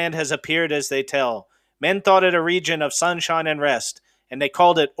shadowy land has appeared as they tell. Men thought it a region of sunshine and rest, and they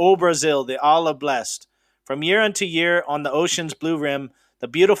called it O Brazil, the Isle of Blessed. From year unto year, on the ocean's blue rim, the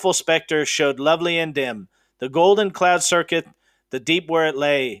beautiful spectre showed lovely and dim. The golden cloud circuit the deep where it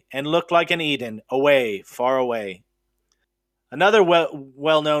lay, and looked like an Eden, away, far away. Another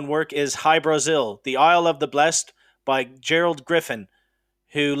well-known work is High Brazil, the Isle of the Blessed, by Gerald Griffin,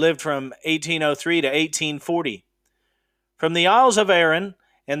 who lived from 1803 to 1840. From the Isles of Arran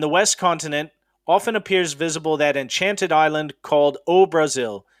and the West Continent often appears visible that enchanted island called O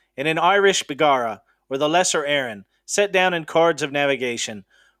Brazil, in an Irish Begara, or the Lesser Arran, set down in cards of navigation,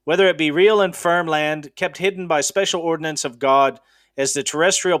 whether it be real and firm land, kept hidden by special ordinance of God as the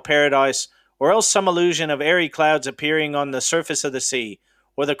terrestrial paradise, or else some illusion of airy clouds appearing on the surface of the sea,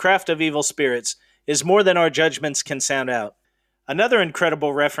 or the craft of evil spirits, is more than our judgments can sound out. Another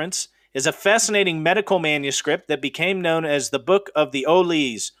incredible reference is a fascinating medical manuscript that became known as the Book of the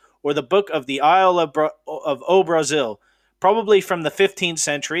Olis, or the Book of the Isle of O Brazil, probably from the 15th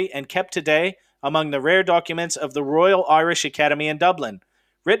century and kept today among the rare documents of the Royal Irish Academy in Dublin.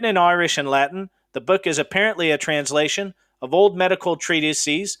 Written in Irish and Latin, the book is apparently a translation of old medical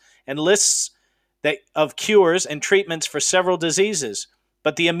treatises and lists of cures and treatments for several diseases.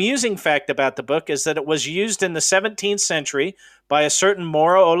 But the amusing fact about the book is that it was used in the 17th century by a certain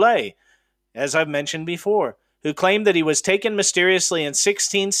Moro Ole, as I've mentioned before, who claimed that he was taken mysteriously in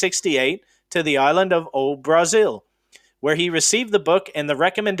 1668 to the island of O Brazil, where he received the book and the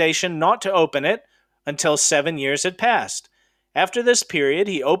recommendation not to open it until 7 years had passed. After this period,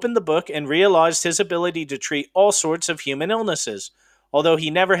 he opened the book and realized his ability to treat all sorts of human illnesses, although he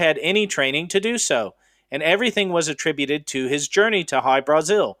never had any training to do so, and everything was attributed to his journey to High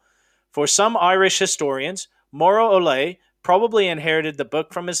Brazil. For some Irish historians, Moro Ole probably inherited the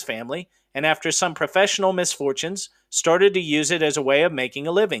book from his family, and after some professional misfortunes, started to use it as a way of making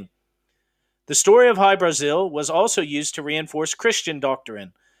a living. The story of High Brazil was also used to reinforce Christian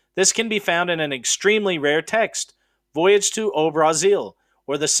doctrine. This can be found in an extremely rare text, Voyage to O Brazil,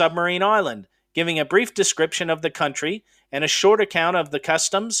 or the Submarine Island, giving a brief description of the country and a short account of the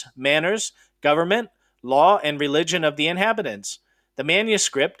customs, manners, government, law, and religion of the inhabitants. The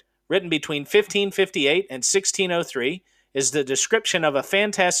manuscript, written between 1558 and 1603, is the description of a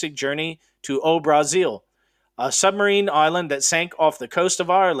fantastic journey to O Brazil, a submarine island that sank off the coast of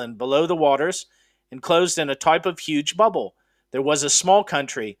Ireland below the waters, enclosed in a type of huge bubble. There was a small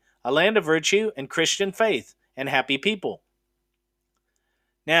country, a land of virtue and Christian faith, and happy people.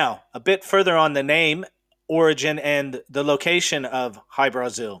 Now, a bit further on the name, origin, and the location of High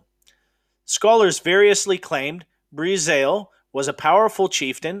Brazil. Scholars variously claimed Brazil was a powerful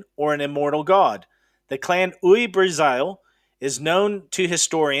chieftain or an immortal god. The clan Ui Brazil is known to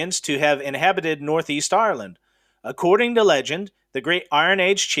historians to have inhabited northeast Ireland. According to legend, the great Iron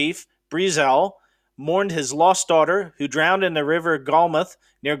Age chief Brazil mourned his lost daughter, who drowned in the river Galmouth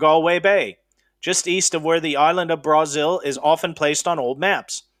near Galway Bay, just east of where the island of Brazil is often placed on old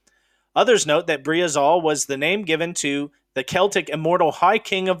maps. Others note that Brazil was the name given to the Celtic immortal High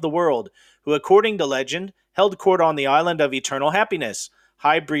King of the world, who, according to legend, held court on the island of eternal happiness,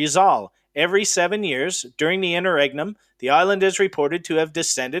 High Brazil. Every 7 years, during the interregnum, the island is reported to have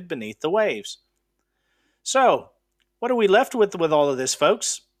descended beneath the waves. So, what are we left with all of this,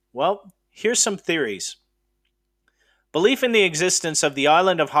 folks? Well, here's some theories. Belief in the existence of the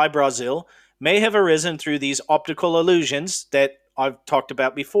island of High Brazil may have arisen through these optical illusions that I've talked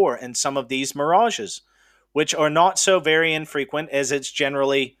about before, and some of these mirages, which are not so very infrequent as it's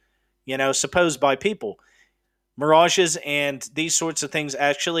generally, supposed by people. Mirages and these sorts of things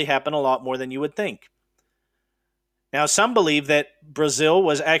actually happen a lot more than you would think. Now, some believe that Brazil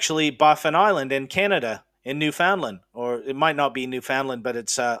was actually Baffin Island in Canada, in Newfoundland, or it might not be Newfoundland, but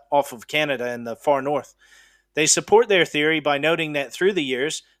it's off of Canada in the far north. They support their theory by noting that through the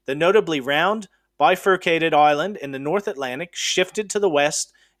years, the notably round, bifurcated island in the North Atlantic shifted to the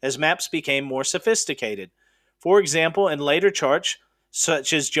west as maps became more sophisticated. For example, in later charts,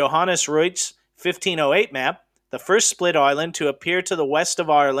 such as Johannes Ruyt's 1508 map, the first split island to appear to the west of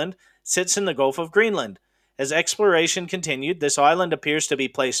Ireland sits in the Gulf of Greenland. As exploration continued, this island appears to be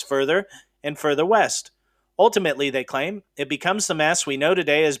placed further and further west. Ultimately, they claim, it becomes the mass we know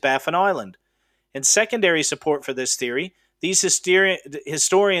today as Baffin Island. In secondary support for this theory, These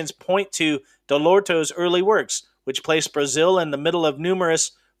historians point to Dolorto's early works, which place Brazil in the middle of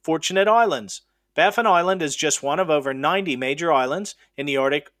numerous fortunate islands. Baffin Island is just one of over 90 major islands in the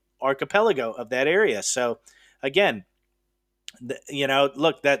Arctic archipelago of that area. So, again,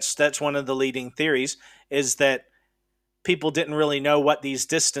 look, that's one of the leading theories, is that people didn't really know what these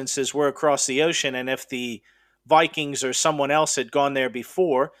distances were across the ocean, and if the Vikings or someone else had gone there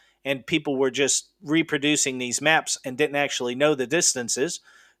before and people were just reproducing these maps and didn't actually know the distances,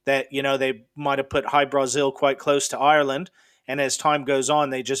 that they might have put High Brazil quite close to Ireland, and as time goes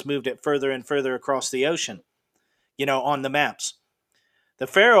on they just moved it further and further across the ocean, on the maps. The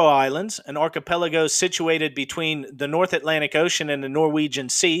Faroe Islands, an archipelago situated between the North Atlantic Ocean and the Norwegian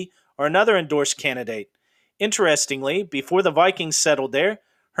Sea, are another endorsed candidate. Interestingly, before the Vikings settled there,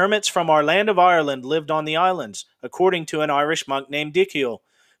 hermits from our land of Ireland lived on the islands, according to an Irish monk named Dickiel,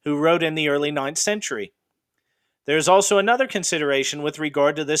 who wrote in the early 9th century. There is also another consideration with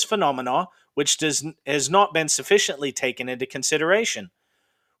regard to this phenomena, which has not been sufficiently taken into consideration.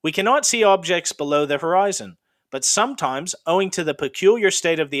 We cannot see objects below the horizon, but sometimes, owing to the peculiar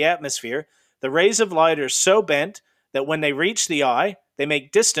state of the atmosphere, the rays of light are so bent that when they reach the eye, they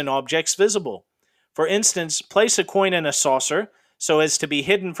make distant objects visible. For instance, place a coin in a saucer so as to be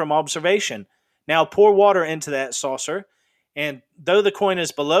hidden from observation. Now pour water into that saucer, and though the coin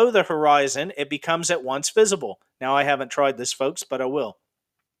is below the horizon, it becomes at once visible. Now, I haven't tried this, folks, but I will.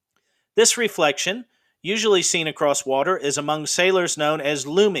 This reflection, usually seen across water, is among sailors known as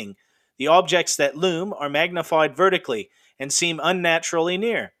looming. The objects that loom are magnified vertically and seem unnaturally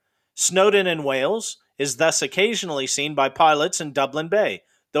near. Snowdon in Wales is thus occasionally seen by pilots in Dublin Bay,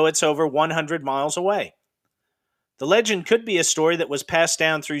 though it's over 100 miles away. The legend could be a story that was passed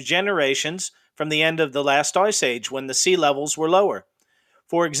down through generations from the end of the last ice age, when the sea levels were lower.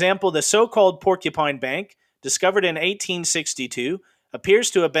 For example, the so-called Porcupine Bank, discovered in 1862, appears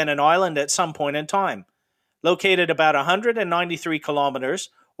to have been an island at some point in time. Located about 193 kilometers,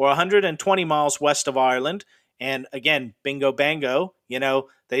 or 120 miles west of Ireland, and again, bingo bango,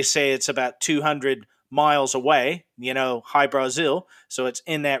 they say it's about 200 miles away, High Brazil, so it's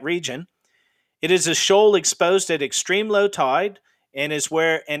in that region. It is a shoal exposed at extreme low tide, and is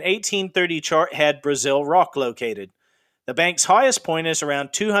where an 1830 chart had Brazil Rock located. The bank's highest point is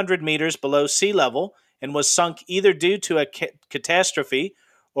around 200 meters below sea level, and was sunk either due to a catastrophe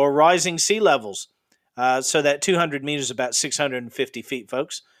or rising sea levels. So that 200 meters is about 650 feet,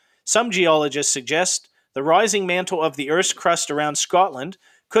 folks. Some geologists suggest the rising mantle of the Earth's crust around Scotland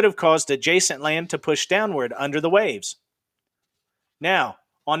could have caused adjacent land to push downward under the waves. Now,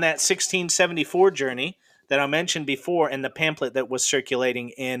 on that 1674 journey that I mentioned before in the pamphlet that was circulating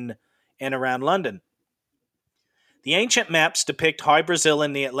in and around London, the ancient maps depict High Brazil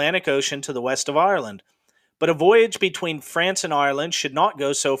in the Atlantic Ocean to the west of Ireland, but a voyage between France and Ireland should not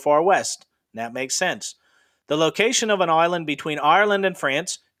go so far west. That makes sense. The location of an island between Ireland and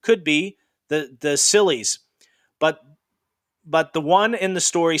France could be the Scillies, but the one in the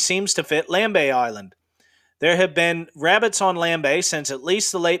story seems to fit Lambay Island. There have been rabbits on Lambay since at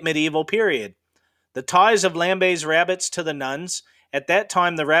least the late medieval period. The ties of Lambay's rabbits to the nuns, at that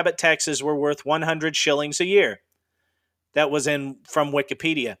time the rabbit taxes were worth 100 shillings a year. That was from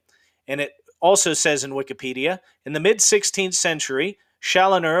Wikipedia. And it also says in Wikipedia, in the mid-16th century,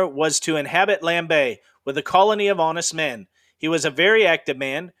 Challoner was to inhabit Lambay with a colony of honest men. He was a very active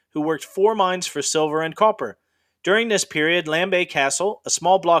man who worked 4 mines for silver and copper. During this period, Lambay Castle, a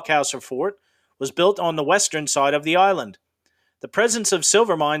small blockhouse or fort, was built on the western side of the island. The presence of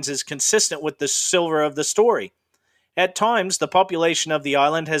silver mines is consistent with the silver of the story. At times, the population of the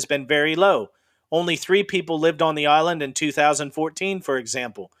island has been very low. Only 3 people lived on the island in 2014, for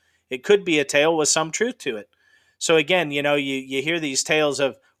example. It could be a tale with some truth to it. So again, you hear these tales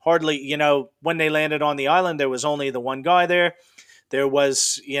of hardly, when they landed on the island, there was only the one guy there. There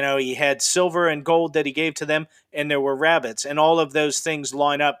was, he had silver and gold that he gave to them, and there were rabbits. And all of those things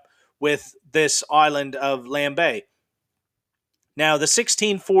line up with this island of Lambay. Now, the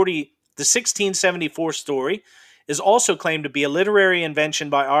 1674 story is also claimed to be a literary invention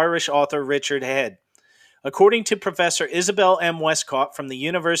by Irish author Richard Head. According to Professor Isabel M. Westcott from the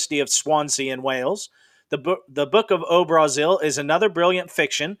University of Swansea in Wales, the Book of O Brazil is another brilliant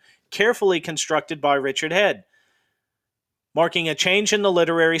fiction carefully constructed by Richard Head, marking a change in the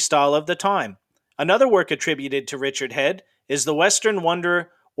literary style of the time. Another work attributed to Richard Head is The Western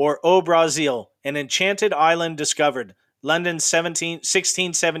Wonder, or O Brazil, an enchanted island discovered, London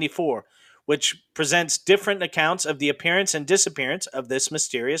 1674, which presents different accounts of the appearance and disappearance of this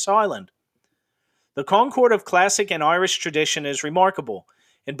mysterious island. The concord of classic and Irish tradition is remarkable.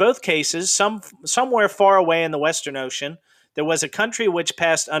 In both cases, somewhere far away in the Western Ocean, there was a country which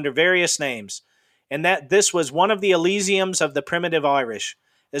passed under various names, and that this was one of the Elysiums of the primitive Irish,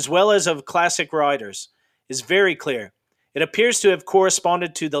 as well as of classic writers, is very clear. It appears to have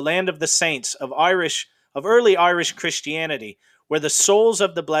corresponded to the land of the saints of early Irish Christianity, where the souls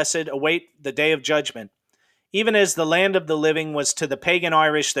of the blessed await the day of judgment. Even as the land of the living was to the pagan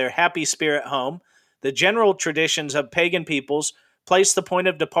Irish their happy spirit home, the general traditions of pagan peoples place the point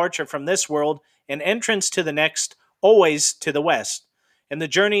of departure from this world and entrance to the next always to the west, and the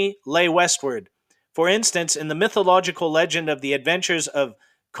journey lay westward. For instance, in the mythological legend of the adventures of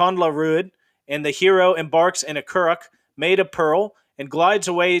Conla Ruad, and the hero embarks in a curragh made of pearl and glides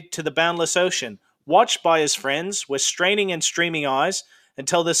away to the boundless ocean, watched by his friends with straining and streaming eyes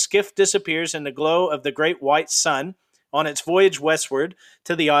until the skiff disappears in the glow of the great white sun on its voyage westward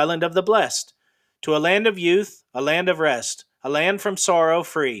to the island of the blessed, to a land of youth, a land of rest, a land from sorrow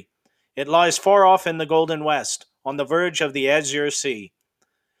free. It lies far off in the golden west, on the verge of the azure sea.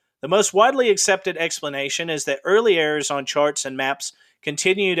 The most widely accepted explanation is that early errors on charts and maps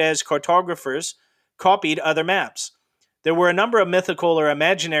continued as cartographers copied other maps. There were a number of mythical or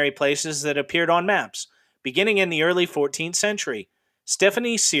imaginary places that appeared on maps, beginning in the early 14th century.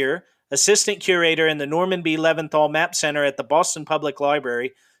 Stephanie Sear, assistant curator in the Norman B. Leventhal Map Center at the Boston Public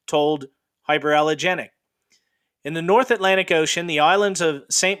Library, told Hyperallergenic. In the North Atlantic Ocean, the islands of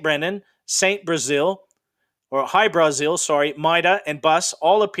St. Brennan, St. Brazil, or High Brazil, Maida, and Bus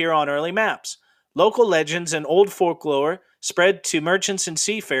all appear on early maps. Local legends and old folklore spread to merchants and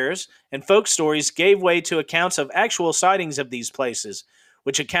seafarers, and folk stories gave way to accounts of actual sightings of these places,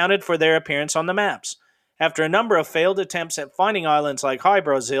 which accounted for their appearance on the maps. After a number of failed attempts at finding islands like High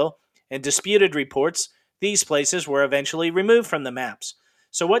Brazil and disputed reports, these places were eventually removed from the maps.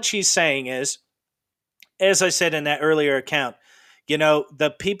 So what she's saying is, as I said in that earlier account,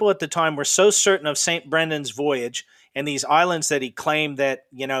 the people at the time were so certain of St. Brendan's voyage and these islands that he claimed that,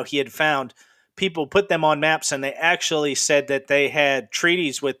 he had found. People put them on maps and they actually said that they had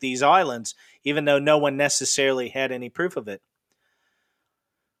treaties with these islands, even though no one necessarily had any proof of it.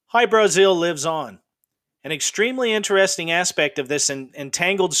 High Brazil lives on. An extremely interesting aspect of this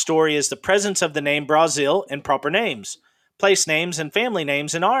entangled story is the presence of the name Brazil in proper names, place names, and family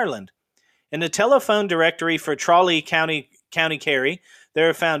names in Ireland. In the telephone directory for Tralee County Kerry, there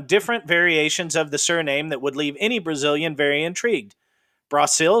are found different variations of the surname that would leave any Brazilian very intrigued.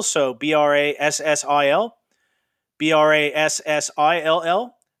 Brasil, so Brassil, Brassill,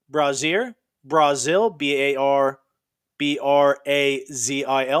 Brazier, Brazil, Brazil,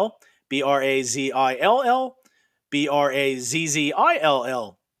 Brazill, Brazill,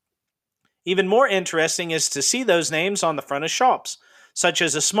 Brazill. Even more interesting is to see those names on the front of shops, such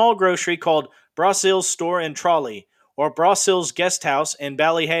as a small grocery called Brasil's Store in Tralee, or Brasil's Guest House in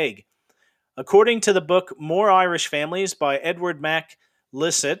Ballyhaig. According to the book More Irish Families by Edward Mac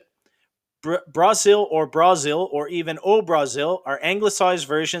Lissett, Brasil, or even O Brasil are anglicized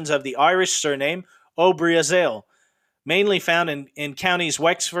versions of the Irish surname O Brasil, mainly found in counties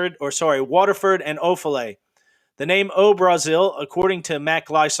Waterford and Offaly. The name O Brasil, according to Mac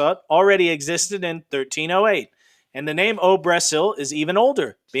Lissett, already existed in 1308, and the name O Brasil is even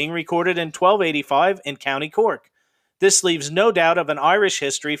older, being recorded in 1285 in County Cork. This leaves no doubt of an Irish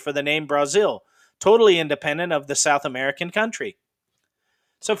history for the name Brazil, totally independent of the South American country.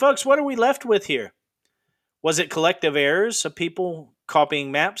 So, folks, what are we left with here? Was it collective errors of people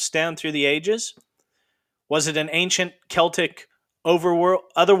copying maps down through the ages? Was it an ancient Celtic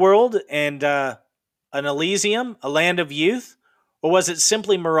otherworld and an Elysium, a land of youth? Or was it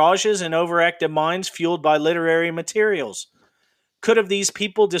simply mirages and overactive minds fueled by literary materials? Could have these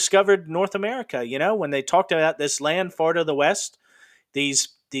people discovered North America, when they talked about this land far to the west, these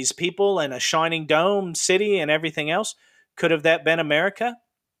people and a shining dome city and everything else? Could have that been America?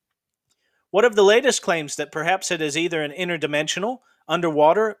 What of the latest claims that perhaps it is either an interdimensional,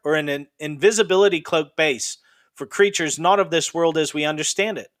 underwater, or an invisibility cloak base for creatures not of this world as we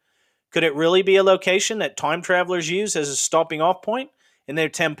understand it? Could it really be a location that time travelers use as a stopping off point in their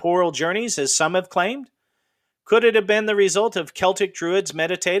temporal journeys, as some have claimed? Could it have been the result of Celtic druids'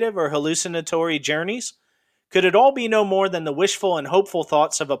 meditative or hallucinatory journeys? Could it all be no more than the wishful and hopeful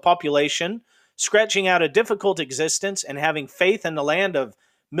thoughts of a population scratching out a difficult existence and having faith in the land of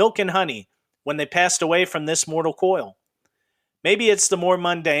milk and honey when they passed away from this mortal coil? Maybe it's the more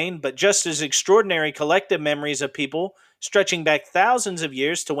mundane, but just as extraordinary collective memories of people stretching back thousands of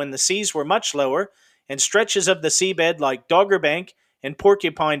years to when the seas were much lower and stretches of the seabed like Dogger Bank and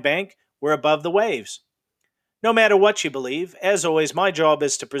Porcupine Bank were above the waves. No matter what you believe, as always, my job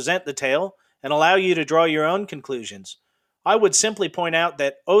is to present the tale and allow you to draw your own conclusions. I would simply point out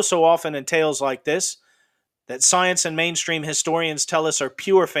that oh so often in tales like this, that science and mainstream historians tell us are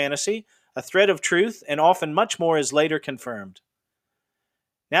pure fantasy, a thread of truth, and often much more is later confirmed.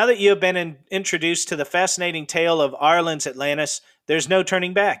 Now that you have been introduced to the fascinating tale of Ireland's Atlantis, there's no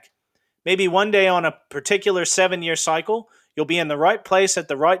turning back. Maybe one day on a particular 7 year cycle, you'll be in the right place at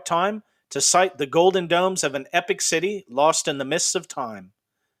the right time to sight the golden domes of an epic city lost in the mists of time.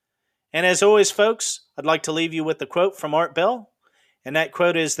 And as always, folks, I'd like to leave you with the quote from Art Bell. And that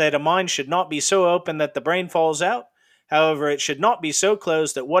quote is that a mind should not be so open that the brain falls out. However, it should not be so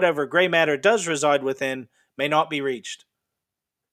closed that whatever gray matter does reside within may not be reached.